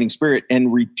just fighting spirit,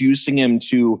 and reducing him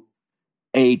to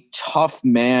a tough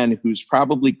man who's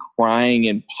probably crying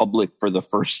in public for the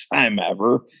first time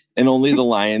ever. And only the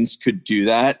Lions could do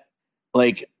that.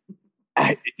 Like,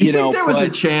 do you think there was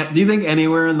a chance? Do you think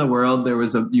anywhere in the world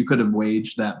you could have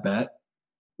waged that bet?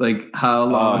 Like, how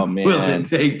long will it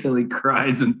take till he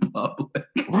cries in public?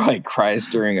 Right, cries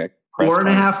during a press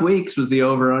 4.5 weeks was the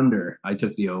over/under. I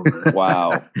took the over.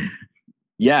 Wow.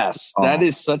 Yes, that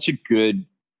is such a good.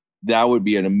 That would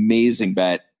be an amazing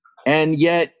bet. And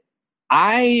yet,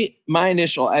 my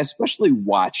initial, especially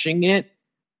watching it,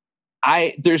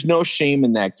 there's no shame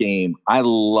in that game. I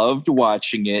loved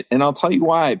watching it, and I'll tell you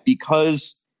why.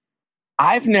 Because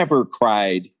I've never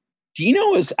cried.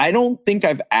 I don't think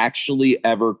I've actually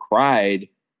ever cried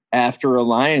after a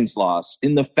Lions loss.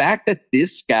 And the fact that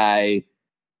this guy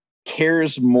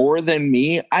cares more than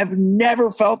me, I've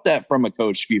never felt that from a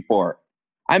coach before.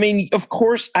 I mean, of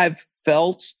course, I've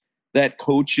felt that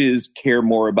coaches care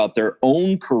more about their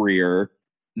own career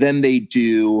than they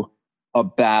do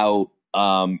about,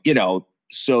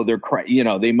 so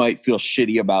they might feel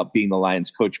shitty about being the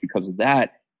Lions coach because of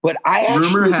that. But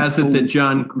rumor has it that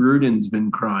John Gruden's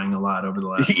been crying a lot over the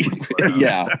last week.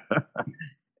 Yeah.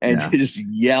 And just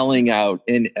yelling out.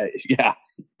 And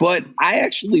but I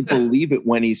actually believe it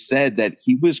when he said that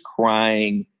he was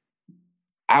crying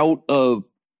out of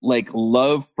like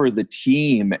love for the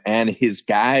team and his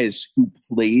guys who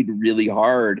played really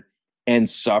hard and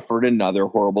suffered another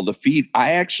horrible defeat.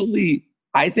 I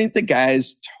think the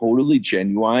guy's totally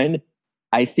genuine.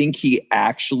 I think he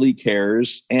actually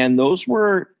cares. And those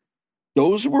were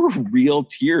real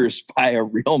tears by a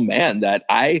real man that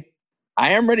I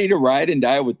am ready to ride and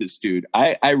die with this dude.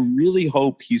 I really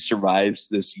hope he survives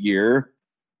this year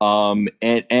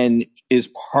and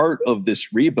is part of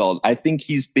this rebuild. I think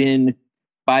he's been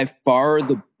by far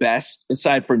the best,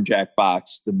 aside from Jack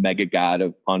Fox, the mega god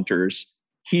of punters.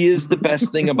 He is the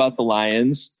best thing about the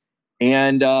Lions.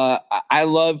 And I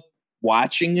love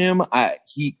watching him.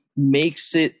 He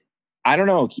makes it, I don't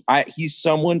know, he's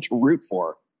someone to root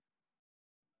for.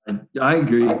 I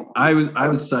agree. I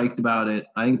was psyched about it.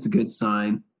 I think it's a good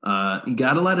sign. You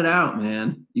got to let it out,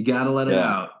 man. You got to let it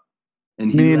out.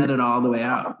 And he let it all the way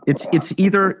out. It's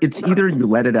either you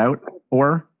let it out,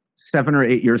 or 7 or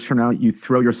 8 years from now, you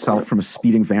throw yourself from a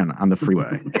speeding van on the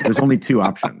freeway. There's only two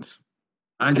options.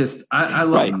 I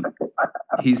love him.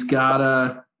 He's got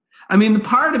the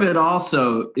part of it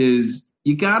also is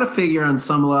you got to figure on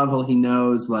some level he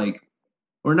knows, like,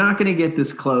 we're not going to get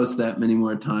this close that many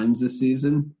more times this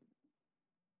season.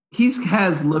 He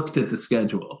has looked at the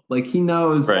schedule. Like, he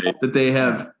knows that they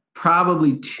have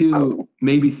probably 2,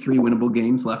 maybe 3 winnable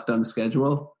games left on the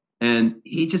schedule. And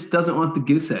he just doesn't want the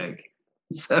goose egg.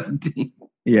 17.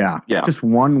 Yeah. Just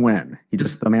one win.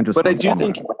 The man just. But I do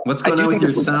think. What's going on with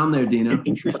your sound there, Dino?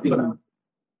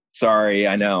 Sorry,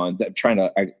 I know. I'm trying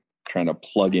to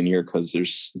plug in here because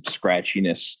there's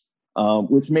scratchiness,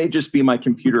 which may just be my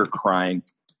computer crying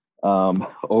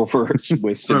over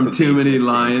with from too many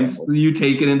Lions. You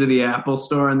take it into the Apple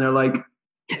store and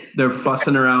they're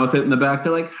fussing around with it in the back.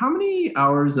 They're like, how many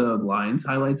hours of Lions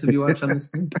highlights have you watched on this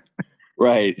thing?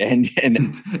 Right. And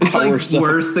it's like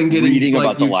worse than getting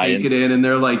about the Lions. Take it in and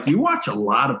they're like, you watch a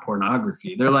lot of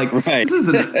pornography. They're like, this is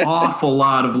an awful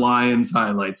lot of Lions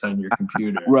highlights on your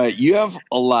computer. Right. You have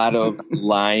a lot of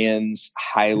Lions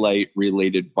highlight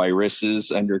related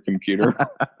viruses on your computer.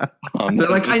 They're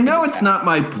like, I know it's not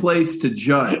my place to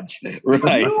judge.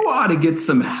 Right. You ought to get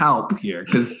some help here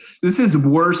because this is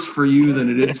worse for you than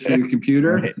it is for your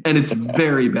computer. And it's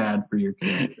very bad for your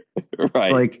computer.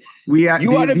 Right. Like you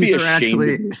ought to be ashamed of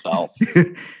yourself.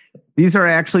 These are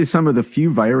actually some of the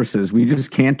few viruses we just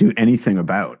can't do anything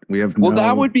about.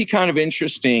 That would be kind of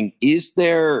interesting. Is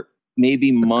there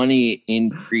maybe money in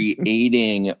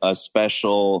creating a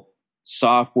special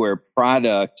software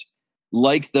product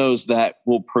like those that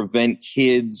will prevent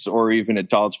kids or even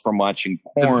adults from watching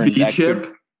porn. The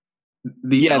V-chip?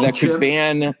 That could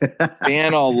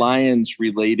ban all Lions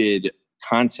related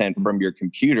content from your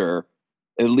computer,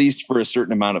 at least for a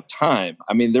certain amount of time.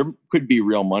 I mean, there could be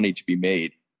real money to be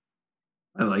made.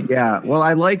 I like that. Well,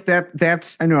 I like that.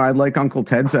 I like Uncle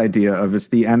Ted's idea of it's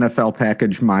the NFL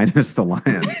package minus the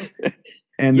Lions.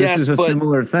 And this is a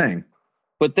similar thing.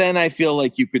 But then I feel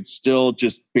like you could still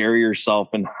just bury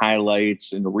yourself in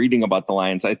highlights and reading about the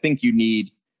Lions. I think you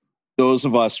need those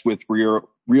of us with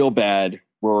real bad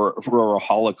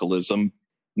rural-holicalism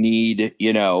need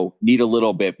a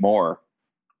little bit more.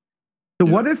 So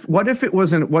what if it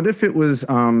was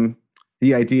the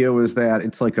idea was that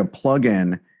it's like a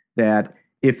plug-in that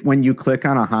if when you click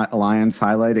on a Lions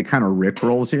highlight, it kind of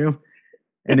rickrolls you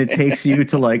and it takes you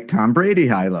to like Tom Brady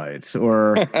highlights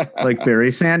or like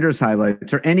Barry Sanders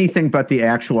highlights or anything but the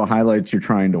actual highlights you're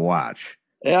trying to watch.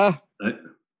 Yeah. I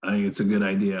think it's a good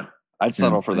idea. I'd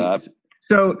settle for that.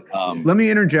 So let me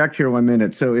interject here 1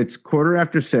 minute. So it's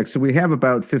 6:15. So we have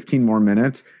about 15 more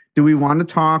minutes. Do we want to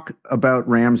talk about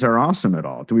Rams Are Awesome at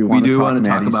all? We do want to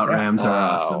talk about Rams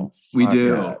Are Awesome. We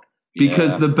do. Yeah.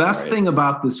 Because the best thing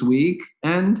about this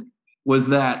weekend was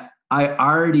that I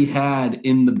already had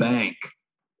in the bank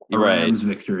a Rams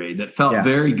victory that felt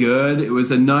very good. It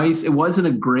wasn't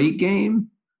a great game,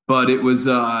 but it was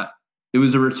a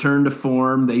return to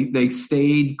form. They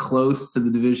stayed close to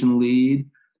the division lead,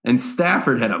 and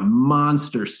Stafford had a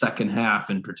monster second half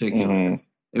in particular. Mm-hmm.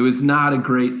 It was not a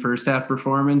great first half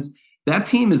performance. That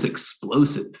team is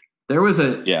explosive. There was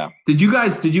Did you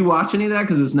watch any of that?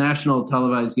 Because it was national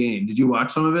televised game. Did you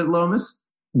watch some of it, Lomas?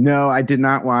 No, I did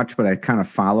not watch, but I kind of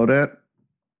followed it.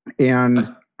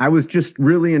 And I was just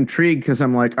really intrigued because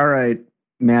I'm like, all right,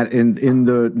 Matt, in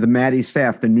the Matty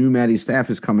staff, the new Matty staff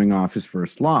is coming off his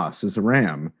first loss as a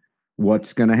Ram.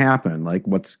 What's going to happen? Like,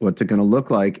 what's it going to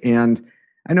look like? And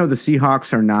I know the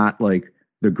Seahawks are not like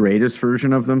the greatest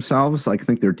version of themselves. Like, I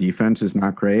think their defense is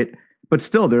not great, but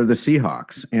still they're the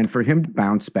Seahawks. And for him to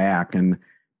bounce back and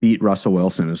beat Russell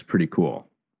Wilson is pretty cool.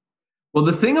 Well,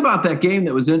 the thing about that game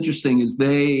that was interesting is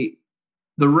the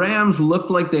Rams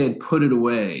looked like they had put it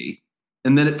away.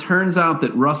 And then it turns out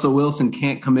that Russell Wilson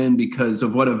can't come in because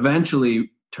of what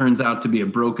eventually turns out to be a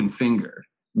broken finger.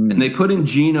 Mm. And they put in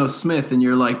Geno Smith, and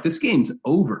you're like, this game's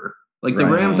over. Like the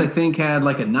Rams, I think, had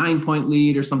like a 9-point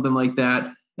lead or something like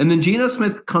that. And then Geno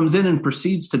Smith comes in and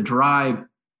proceeds to drive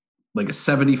like a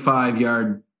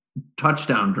 75-yard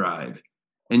touchdown drive.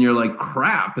 And you're like,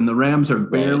 crap. And the Rams are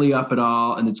barely up at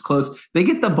all. And it's close. They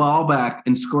get the ball back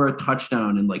and score a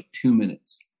touchdown in like 2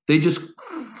 minutes. They just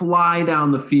fly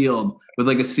down the field with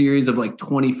like a series of like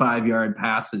 25-yard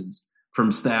passes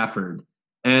from Stafford.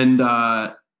 And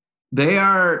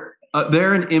they're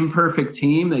an imperfect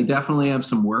team. They definitely have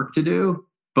some work to do,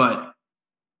 but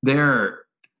they're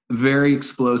very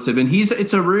explosive. And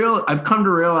I've come to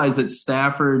realize that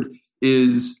Stafford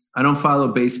is, I don't follow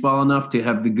baseball enough to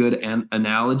have the good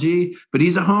analogy, but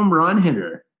he's a home run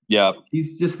hitter. Yeah.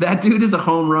 That dude is a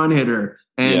home run hitter,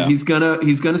 and he's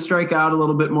gonna strike out a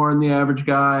little bit more than the average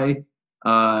guy.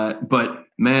 But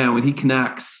man, when he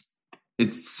connects,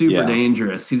 it's super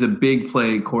dangerous. He's a big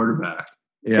play quarterback.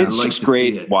 Yeah, it's just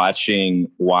great watching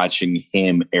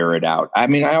him air it out. I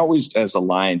mean, I always, as a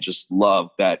Lion, just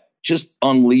love that, just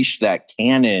unleash that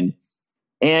cannon.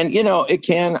 And, it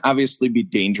can obviously be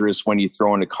dangerous when you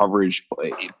throw in a coverage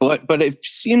play, but it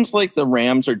seems like the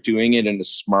Rams are doing it in a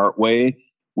smart way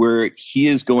where he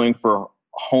is going for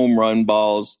home run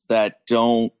balls that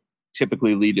don't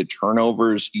typically lead to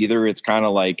turnovers either. It's kind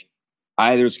of like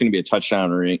either it's going to be a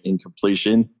touchdown or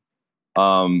incompletion.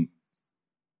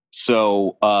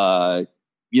 So,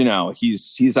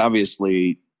 he's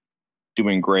obviously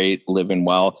doing great, living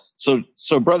well. So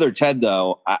Brother Ted,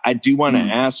 though, I do want to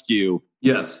ask you.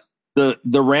 Yes. The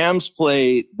Rams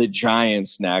play the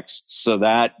Giants next, so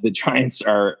that the Giants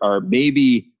are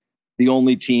maybe the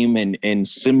only team in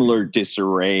similar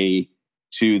disarray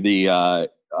to the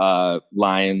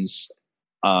Lions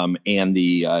and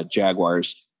the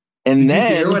Jaguars. And Did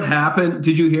you hear what happened?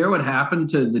 Did you hear what happened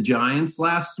to the Giants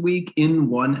last week in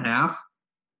one half?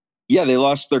 Yeah, they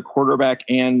lost their quarterback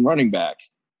and running back.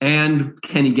 And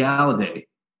Kenny Galladay.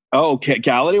 Oh,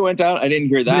 Galladay went down? I didn't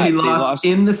hear that. They lost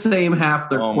in the same half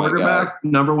their quarterback,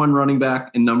 number one running back,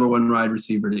 and number one wide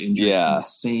receiver to injuries in the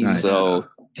same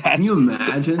half. Can you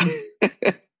imagine? So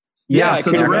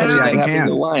the Rams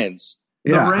the Lions.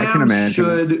 Yeah, the Rams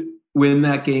should win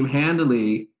that game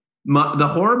handily. The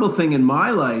horrible thing in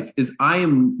my life is I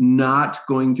am not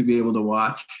going to be able to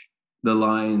watch the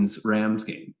Lions-Rams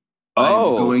game.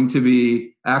 I'm going to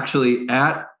be actually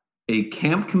at a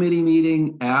camp committee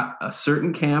meeting at a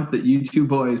certain camp that you two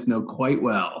boys know quite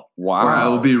well. Wow. Where I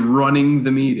will be running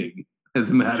the meeting,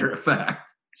 as a matter of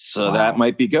fact. So that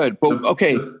might be good. But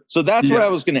okay, so that's what I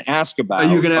was going to ask about.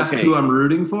 Are you going to ask who I'm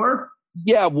rooting for?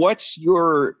 Yeah, what's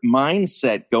your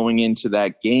mindset going into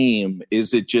that game?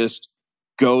 Is it just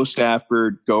go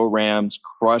Stafford, go Rams,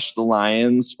 crush the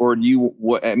Lions? Or do you,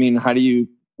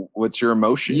 what's your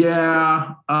emotion?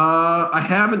 Yeah, I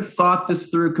haven't thought this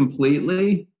through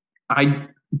completely. I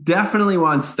definitely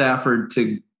want Stafford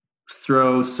to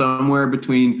throw somewhere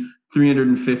between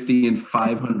 350 and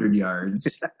 500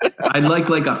 yards. I'd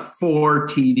like a 4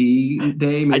 TD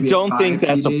day. Maybe I don't think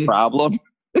that's TD. A problem.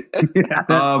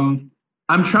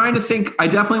 I'm trying to think. I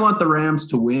definitely want the Rams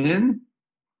to win.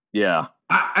 Yeah.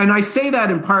 And I say that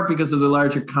in part because of the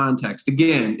larger context.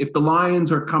 Again, if the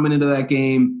Lions are coming into that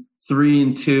game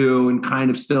 3-2 and kind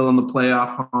of still in the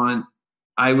playoff hunt,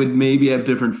 I would maybe have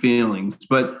different feelings.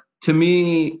 But to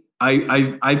me,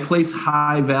 I place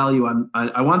high value on.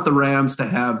 I want the Rams to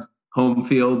have home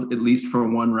field at least for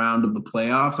one round of the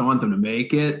playoffs. I want them to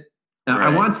make it. Right.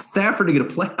 I want Stafford to get a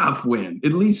playoff win,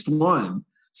 at least one.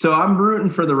 So I'm rooting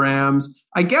for the Rams.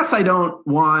 I guess I don't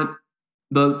want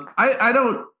I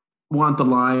don't want the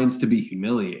Lions to be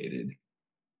humiliated.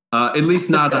 At least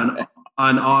not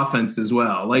on offense as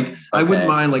well. Like okay. I wouldn't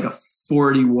mind like a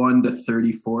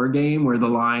 41-34 game where the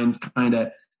Lions kind of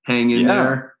hang in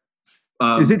there.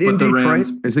 Is it in Detroit?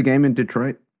 Is the game in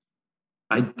Detroit?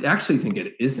 I actually think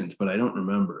it isn't, but I don't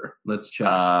remember. Let's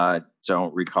check.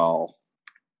 Don't recall.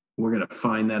 We're going to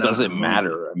find that out. Doesn't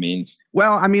matter.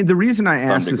 The reason I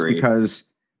asked is because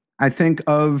I think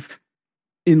of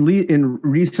in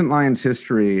recent Lions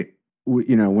history,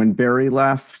 when Barry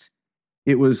left,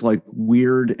 it was like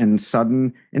weird and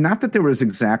sudden. And not that there was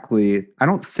I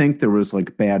don't think there was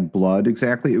like bad blood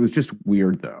exactly. It was just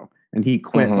weird though. And he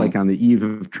quit like on the eve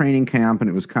of training camp and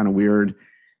it was kind of weird.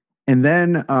 And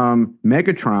then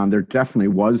Megatron, there definitely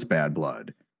was bad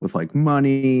blood with like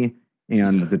money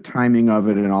and the timing of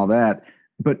it and all that.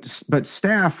 But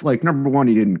Staff, like number one,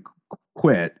 he didn't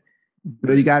quit,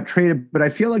 but he got traded. But I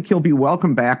feel like he'll be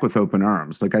welcomed back with open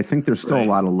arms. Like I think there's still a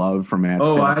lot of love for Matt.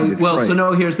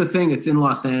 Here's the thing: it's in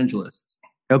Los Angeles.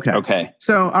 Okay.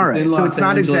 So all right, so it's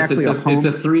not exactly it's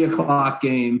a 3:00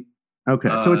 game. Okay,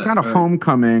 so it's not a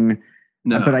homecoming,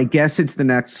 but I guess it's the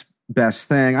next best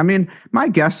thing. I mean, my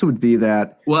guess would be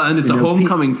that. Well, and it's a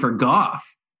homecoming for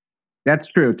Goff. That's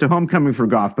true. It's a homecoming for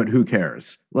Goff, but who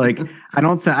cares? Like, I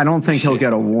don't think he'll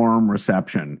get a warm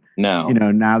reception. No,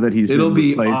 now that it'll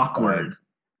be awkward.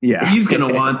 Yeah, he's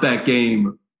gonna want that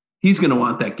game. He's gonna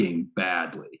want that game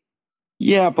badly.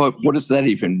 Yeah, but what does that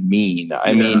even mean?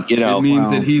 I mean, it means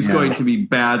that he's going to be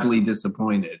badly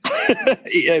disappointed.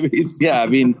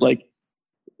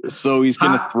 So he's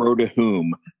going to throw to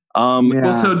whom?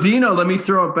 Well, so Dino, let me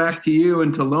throw it back to you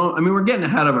and to Lone. I mean, we're getting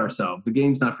ahead of ourselves. The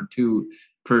game's not for two.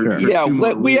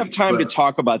 We have time to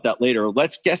talk about that later.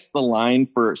 Let's guess the line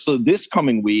so this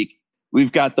coming week,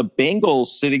 we've got the Bengals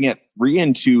sitting at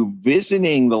 3-2,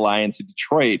 visiting the Lions in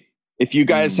Detroit. If you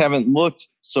guys haven't looked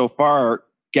so far,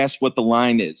 guess what the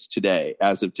line is today,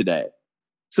 as of today.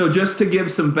 So just to give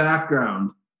some background,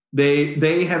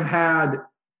 they have had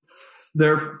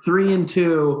they're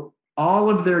 3-2. All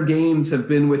of their games have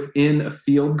been within a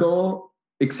field goal,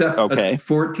 except a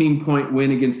 14-point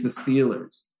win against the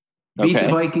Steelers. Beat the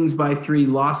Vikings by 3,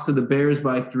 lost to the Bears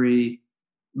by 3,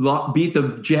 beat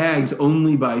the Jags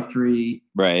only by 3,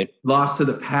 right? Lost to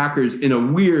the Packers in a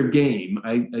weird game.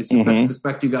 I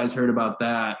suspect you guys heard about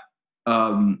that.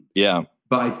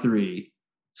 By 3.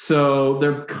 So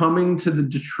they're coming to the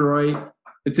Detroit.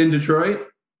 It's in Detroit?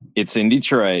 It's in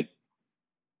Detroit.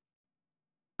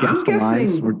 I'm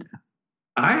guessing.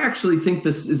 I actually think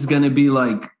this is going to be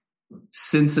like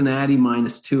Cincinnati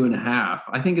 -2.5.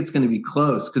 I think it's going to be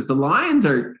close because the Lions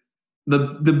are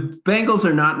the Bengals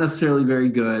are not necessarily very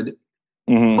good.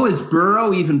 Oh, is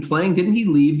Burrow even playing? Didn't he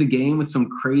leave the game with some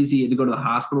crazy? He had to go to the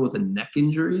hospital with a neck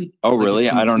injury. Oh, really?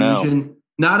 I don't know.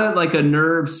 Not like a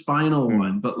nerve spinal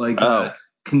one, but like a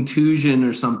contusion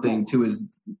or something to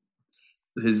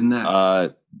his neck.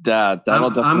 That'll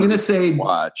definitely. I'm going to say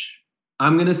watch.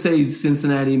 I'm going to say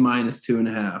Cincinnati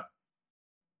 -2.5.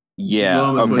 Yeah.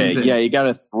 Okay. Yeah. You got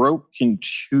a throat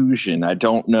contusion. I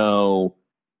don't know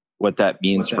what that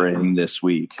means for him this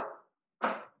week.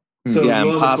 So yeah,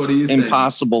 what do you say?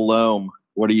 Impossible Loam.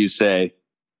 What do you say?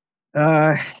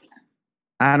 I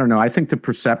don't know. I think the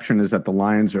perception is that the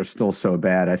Lions are still so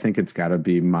bad. I think it's got to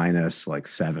be -7, like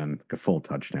a full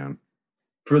touchdown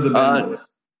for the Bengals.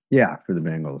 Yeah, for the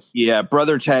Bengals. Yeah,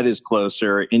 brother Ted is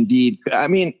closer. Indeed. I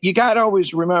mean, you got to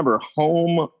always remember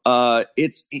home.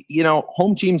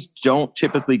 Home teams don't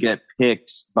typically get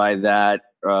picked by that.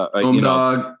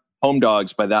 Home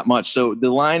dogs by that much. So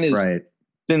the line is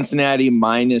Cincinnati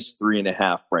minus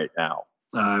 3.5 right now.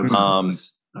 I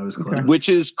was close. Which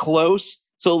is close.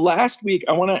 So last week,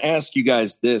 I want to ask you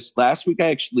guys this. Last week, I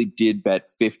actually did bet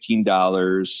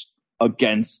 $15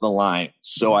 against the Lions.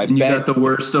 So I bet got the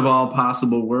worst of all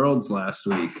possible worlds last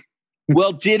week.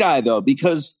 Well, did I though?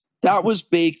 Because that was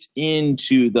baked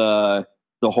into the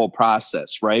whole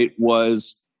process, right?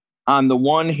 Was on the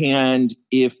one hand,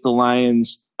 if the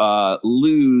Lions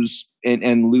lose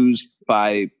and lose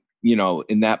by,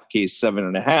 in that case,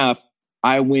 7.5,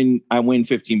 I win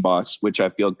 $15, which I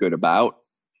feel good about.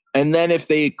 And then if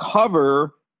they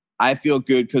cover, I feel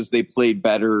good because they played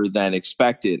better than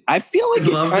expected. I feel like I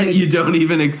love that you don't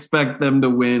even expect them to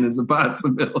win as a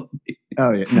possibility.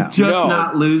 Oh yeah, no.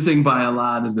 Not losing by a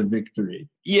lot is a victory.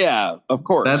 Yeah, of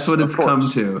course. That's what it's come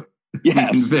to.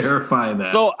 Yes, you can verify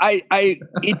that. So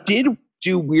it did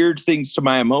do weird things to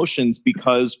my emotions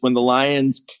because when the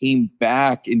Lions came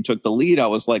back and took the lead, I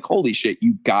was like, "Holy shit,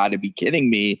 you got to be kidding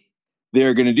me!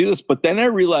 They're going to do this." But then I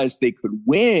realized they could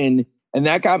win. And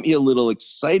that got me a little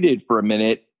excited for a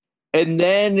minute. And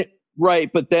then,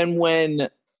 but then when,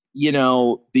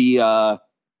 the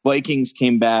Vikings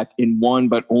came back and won,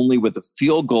 but only with a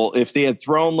field goal, if they had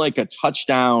thrown like a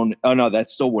touchdown, oh no, that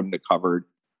still wouldn't have covered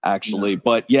actually. No.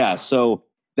 But yeah, so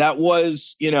that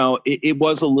was, it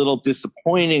was a little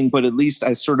disappointing, but at least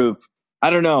I sort of, I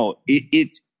don't know,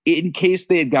 in case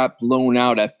they had got blown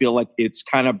out, I feel like it's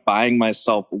kind of buying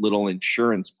myself a little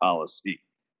insurance policy.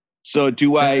 So it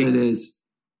is.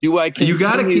 Do I continue you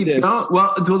got to keep this? going?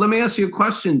 Well, let me ask you a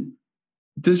question.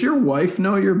 Does your wife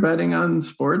know you're betting on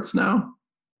sports now?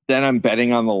 Then I'm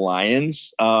betting on the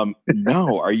Lions.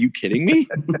 No, are you kidding me?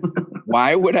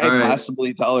 Why would I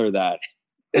possibly tell her that?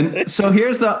 And so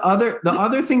here's the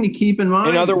other thing to keep in mind.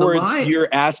 In other words, you're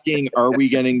asking, are we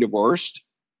getting divorced?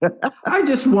 I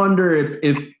just wonder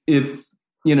if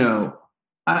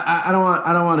I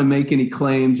don't want to make any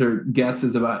claims or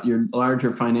guesses about your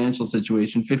larger financial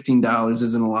situation. $15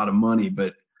 isn't a lot of money,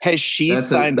 but has she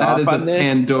signed off on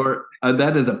this?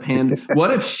 That is a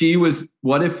What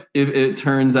if it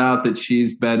turns out that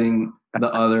she's betting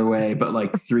the other way, but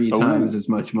like 3 times as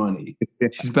much money?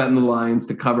 She's betting the Lions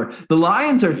to cover. The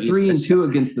Lions are 3-2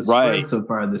 against the spread so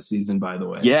far this season, by the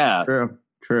way. Yeah, true.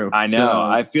 I know.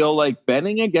 I feel like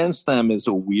betting against them is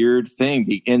a weird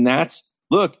thing, and that's.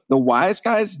 Look, the wise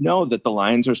guys know that the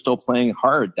Lions are still playing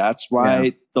hard. That's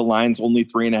why the line's only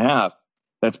 3.5.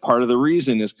 That's part of the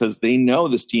reason is because they know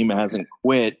this team hasn't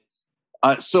quit.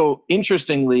 So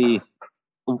interestingly,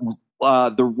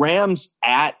 the Rams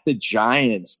at the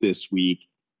Giants this week.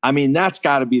 I mean, that's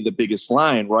got to be the biggest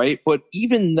line, right? But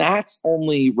even that's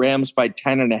only Rams by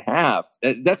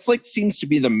 10.5. That's like seems to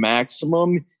be the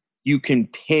maximum you can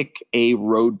pick a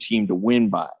road team to win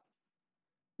by.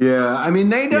 Yeah, I mean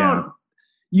they don't. Yeah.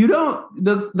 You don't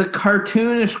the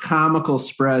cartoonish comical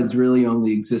spreads really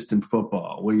only exist in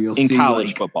football where you'll see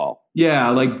college football. Yeah,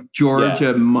 like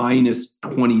Georgia minus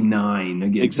 29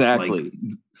 against like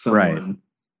someone. Right.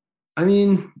 I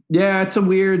mean, yeah, it's a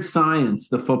weird science,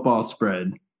 the football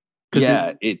spread.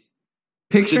 Yeah, it's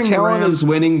picturing the Rams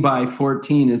winning by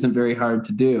 14 isn't very hard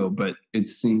to do, but it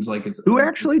seems like it's who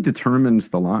actually determines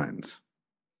the lines?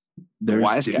 There's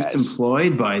wise guys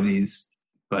employed by these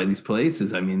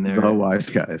places. I mean, they're the wise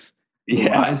guys.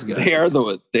 Yeah, wise guys.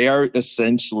 They are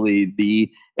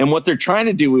essentially and what they're trying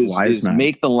to do is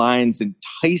make the lines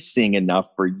enticing enough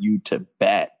for you to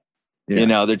bet.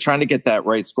 Yeah. They're trying to get that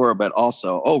right score, but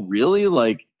also, oh, really?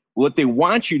 Like what they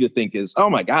want you to think is, oh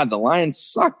my God, the Lions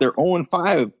suck. They're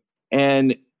 0-5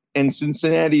 and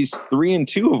Cincinnati's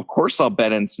 3-2. Of course I'll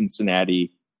bet on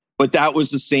Cincinnati. But that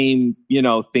was the same,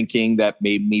 thinking that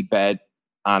made me bet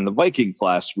on the Vikings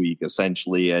last week,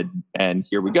 essentially. And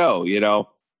here we go.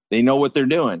 They know what they're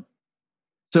doing.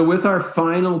 So with our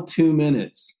final 2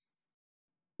 minutes,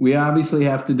 we obviously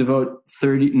have to devote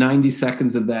 90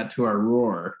 seconds of that to our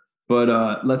roar.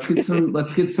 But let's get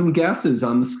some guesses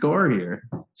on the score here.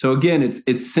 So again,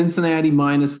 it's Cincinnati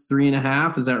minus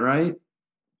 3.5. Is that right?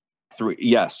 3.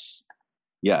 Yes.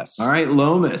 All right,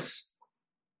 Lomas.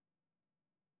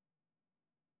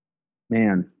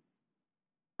 Man,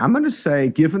 I'm going to say,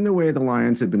 given the way the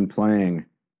Lions have been playing,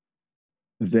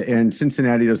 and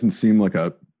Cincinnati doesn't seem like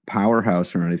a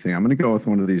powerhouse or anything, I'm going to go with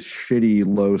one of these shitty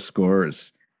low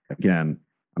scores again.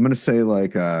 I'm going to say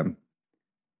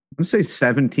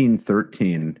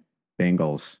 17-13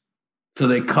 Bengals. So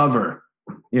they cover.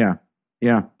 Yeah.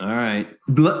 All right.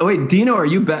 Wait, Dino, are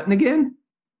you betting again?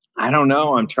 I don't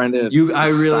know. I'm trying to. I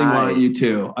really want you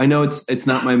to. I know it's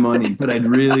not my money, but I'd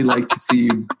really like to see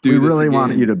you do. We this really again.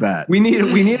 want you to bet. We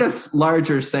need a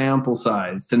larger sample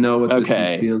size to know what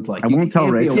this feels like. I won't tell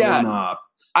Rachel. One-off.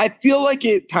 I feel like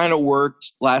it kind of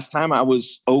worked last time. I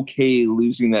was okay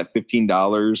losing that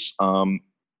 $15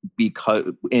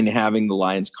 because in having the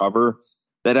Lions cover.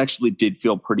 That actually did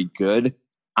feel pretty good.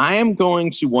 I am going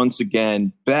to once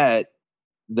again bet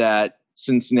that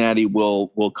Cincinnati will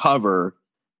cover.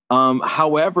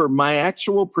 However, my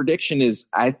actual prediction is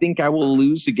I think I will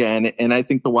lose again, and I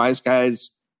think the wise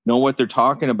guys know what they're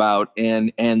talking about,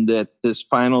 and that this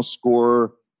final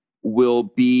score will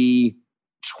be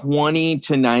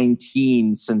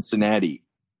 20-19 Cincinnati.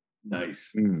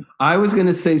 Nice. I was going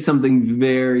to say something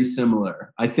very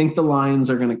similar. I think the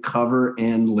Lions are going to cover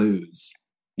and lose.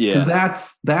 Yeah,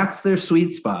 because that's their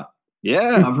sweet spot.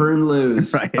 Yeah, cover and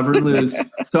lose, right. Cover and lose.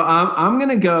 So I'm going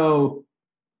to go.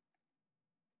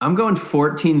 I'm going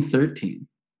 14-13.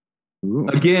 Ooh.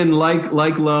 Again,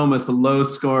 like Lomas, a low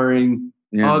scoring,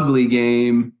 ugly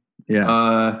game.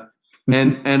 Yeah.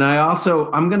 And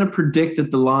I'm going to predict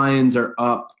that the Lions are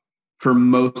up for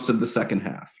most of the second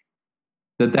half.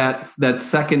 That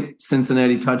second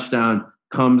Cincinnati touchdown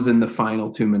comes in the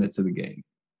final 2 minutes of the game.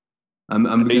 I'm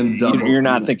going to double. You're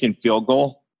not thinking field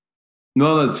goal?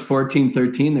 No, it's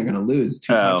 14-13. They're going to lose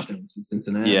 2 touchdowns from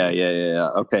Cincinnati. Yeah.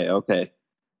 Okay.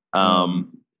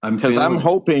 Because I'm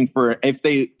hoping for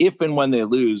if and when they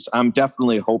lose, I'm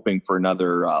definitely hoping for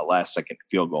another last second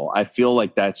field goal. I feel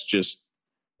like that's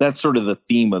sort of the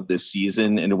theme of this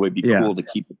season, and it would be cool to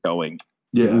keep it going.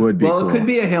 Yeah, it would be. Well, it could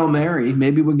be a Hail Mary.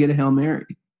 Maybe we'll get a Hail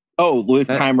Mary. Oh, with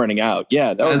time running out.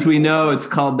 Yeah. As we know, it's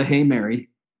called the Hail Mary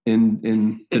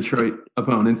in Detroit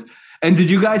opponents. And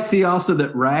did you guys see also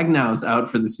that Ragnow's out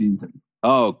for the season?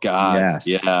 Oh God. Yes.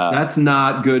 Yeah. That's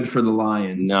not good for the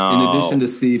Lions. No. In addition to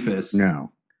Cephas.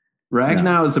 No.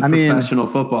 Ragnow is a professional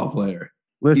football player.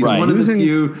 Listen, he's one of the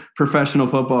few professional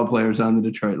football players on the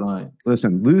Detroit Lions.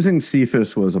 Listen, losing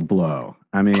Cephas was a blow.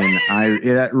 I mean,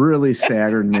 it really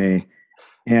staggered me.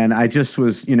 And I just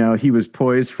was, he was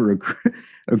poised for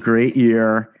a great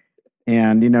year.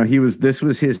 And, this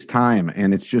was his time.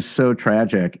 And it's just so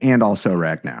tragic. And also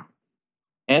Ragnow.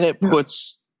 And it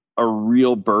puts a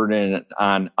real burden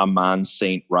on Amon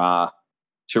St. Ra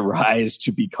to rise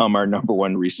to become our number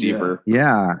one receiver.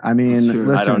 Yeah. I mean,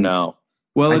 listen, I don't know.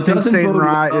 Well, I think St.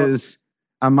 Ra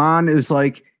Amon is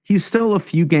like, he's still a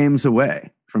few games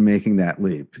away from making that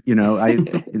leap.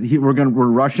 We're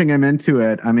rushing him into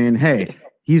it. I mean, hey,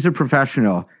 he's a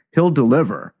professional. He'll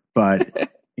deliver, but I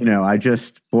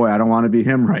don't want to be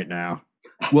him right now.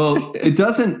 Well, it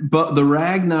doesn't, but the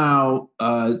Ragnow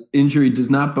injury does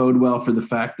not bode well for the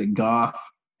fact that Goff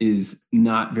is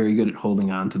not very good at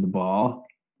holding on to the ball.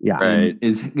 Yeah. Right.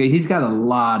 He's got a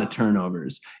lot of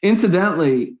turnovers.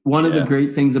 Incidentally, one of the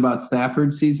great things about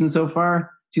Stafford's season so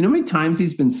far, do you know how many times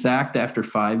he's been sacked after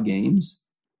 5 games?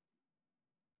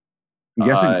 I'm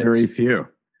guessing very few.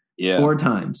 Yeah. 4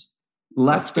 times.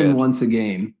 Less than once a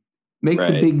game. Makes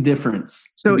a big difference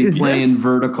to be playing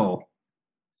vertical.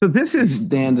 So this is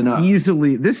standing up.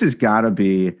 This has got to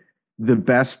be the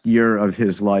best year of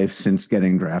his life since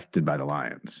getting drafted by the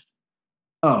Lions.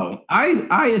 Oh,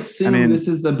 I assume this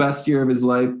is the best year of his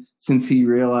life since he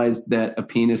realized that a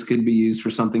penis could be used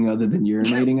for something other than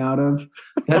urinating out of.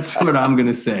 That's what I'm going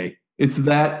to say. It's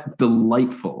that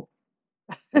delightful.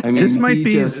 I mean, this might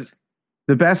be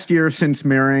the best year since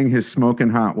marrying his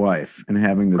smoking hot wife and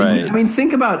having the. Right. I mean,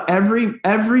 think about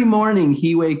every morning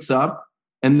he wakes up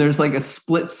and there's like a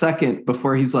split second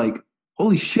before he's like,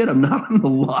 holy shit, I'm not on the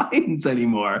Lions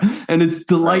anymore. And it's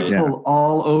delightful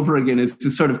all over again as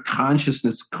his sort of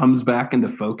consciousness comes back into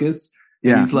focus.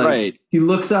 Yeah. And he's like, he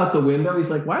looks out the window. He's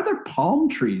like, why are there palm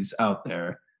trees out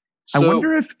there? So,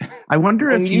 I wonder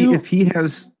if he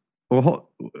has,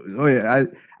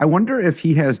 I wonder if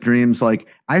he has dreams. Like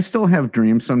I still have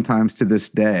dreams sometimes to this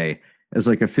day as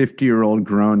like a 50-year-old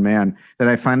grown man that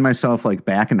I find myself like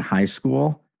back in high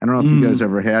school. I don't know if you guys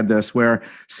ever had this where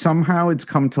somehow it's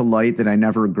come to light that I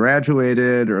never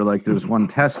graduated or like there's one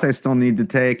test I still need to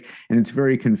take and it's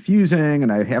very confusing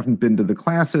and I haven't been to the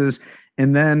classes.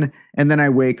 And then I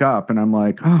wake up and I'm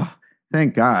like, oh,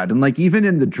 thank God. And like, even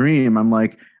in the dream, I'm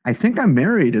like, I think I'm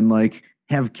married and like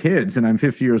have kids and I'm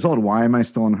 50 years old. Why am I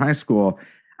still in high school?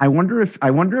 I wonder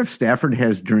if Stafford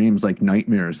has dreams like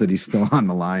nightmares that he's still on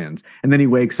the Lions. And then he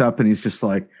wakes up and he's just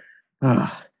like,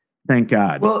 oh, thank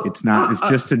God. Well, it's not. It's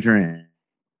just a dream.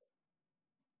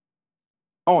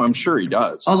 Oh, I'm sure he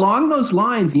does. Along those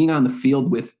lines, being on the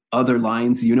field with other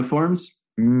Lions uniforms,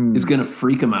 is going to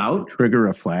freak him out. Trigger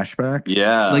a flashback.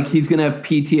 Yeah. Like he's going to have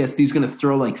PTSD. He's going to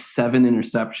throw like 7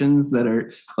 interceptions that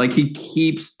are like he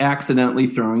keeps accidentally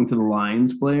throwing to the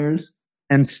Lions players.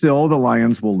 And still the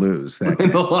Lions will lose. And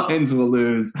the Lions will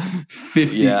lose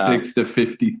 56 to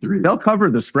 53. They'll cover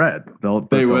the spread.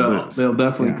 They will. Lose. They'll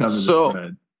definitely cover the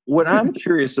spread. What I'm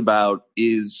curious about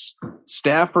is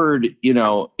Stafford,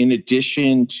 in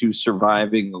addition to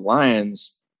surviving the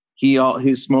Lions,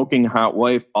 his smoking hot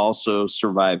wife also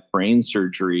survived brain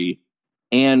surgery.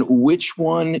 And which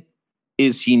one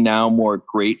is he now more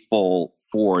grateful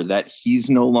for, that he's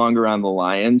no longer on the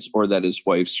Lions or that his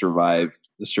wife survived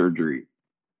the surgery?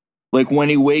 Like when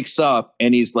he wakes up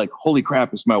and he's like, holy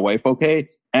crap, is my wife okay?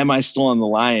 Am I still on the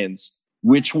Lions?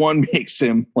 Which one makes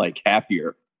him like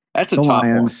happier? That's a tough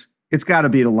Lions. one. It's got to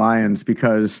be the Lions,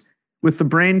 because with the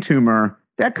brain tumor,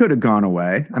 that could have gone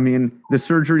away. I mean, the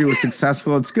surgery was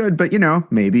successful. It's good, but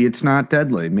maybe it's not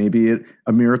deadly. Maybe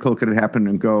a miracle could happen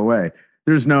and go away.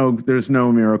 There's no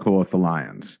miracle with the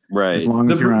Lions. Right. As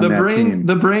long as you're on that team.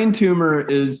 The brain tumor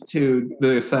is to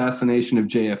the assassination of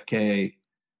JFK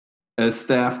as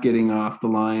staff getting off the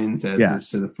Lions as is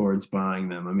to the Fords buying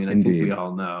them. I mean, I think we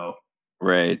all know.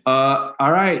 Right. All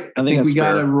right. I think we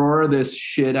got to roar this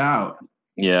shit out.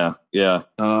 Yeah. Yeah.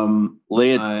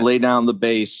 Lay down the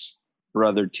bass,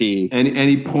 Brother T.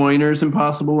 Any pointers,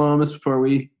 Impossible Lomas, before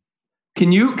we?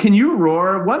 Can you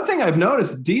roar? One thing I've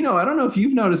noticed, Dino, I don't know if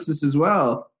you've noticed this as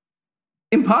well.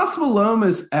 Impossible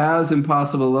Lomas as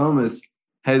Impossible Lomas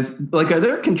has, like, are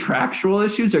there contractual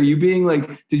issues? Are you being like,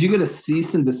 did you get a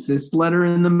cease and desist letter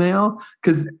in the mail?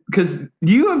 Because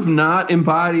you have not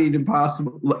embodied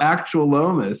actual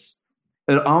Lomas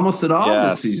almost at all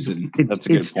this season. That's a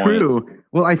good point. True.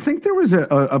 Well, I think there was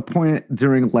a point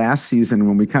during last season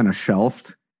when we kind of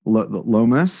shelved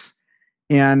Lomas,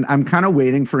 and I'm kind of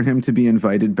waiting for him to be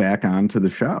invited back onto the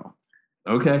show.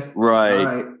 Okay. Right. All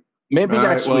right. Maybe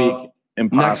next week.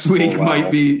 Impossible.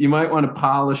 Next week you might want to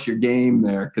polish your game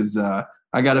there, because I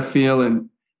got a feeling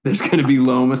there's going to be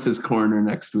Lomas's corner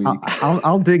next week.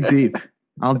 I'll dig deep.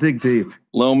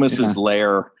 Lomas's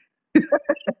lair.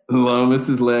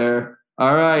 Lomas's lair.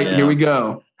 All right, Here we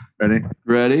go.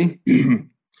 Ready?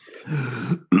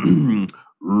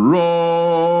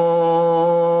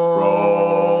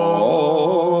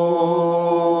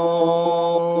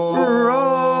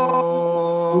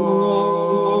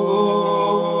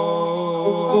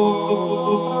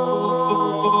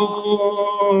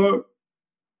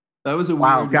 That was a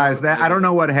weird guys. I don't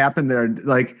know what happened there.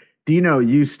 Like, Dino,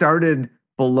 you started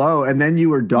below and then you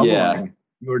were doubling. Yeah.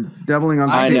 You were doubling on.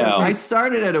 I know. I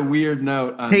started at a weird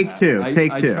note. Take two.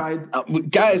 Tried,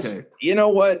 guys, you know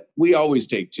what? We always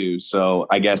take 2, so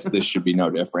I guess this should be no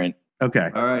different.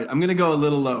 Okay. All right. I'm going to go a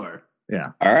little lower.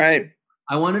 Yeah. All right.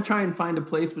 I want to try and find a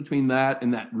place between that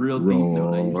and that real deep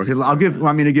note.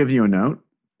 Want me to give you a note?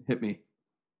 Hit me.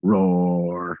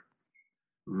 Roar.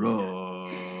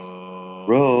 Roar.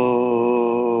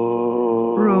 Roar.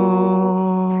 Roar.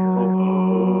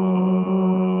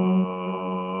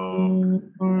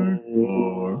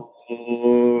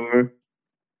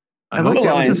 I like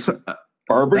that.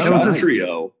 Barbershop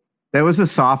Trio. That was a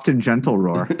soft and gentle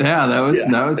roar. Yeah, that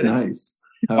was nice.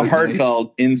 A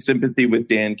heartfelt, in sympathy with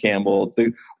Dan Campbell.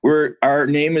 Our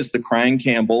name is the Crying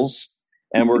Campbells,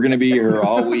 and we're going to be here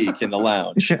all week in the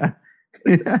lounge.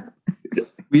 Yeah.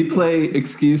 We play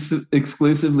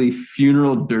exclusively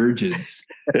funeral dirges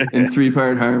in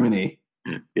 3-part harmony.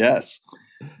 Yes.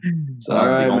 It's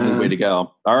the only way to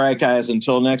go. All right, guys.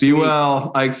 Until next week. Be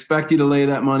well. I expect you to lay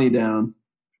that money down.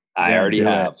 I already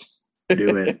have.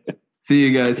 Do it. See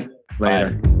you guys.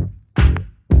 Later. Bye.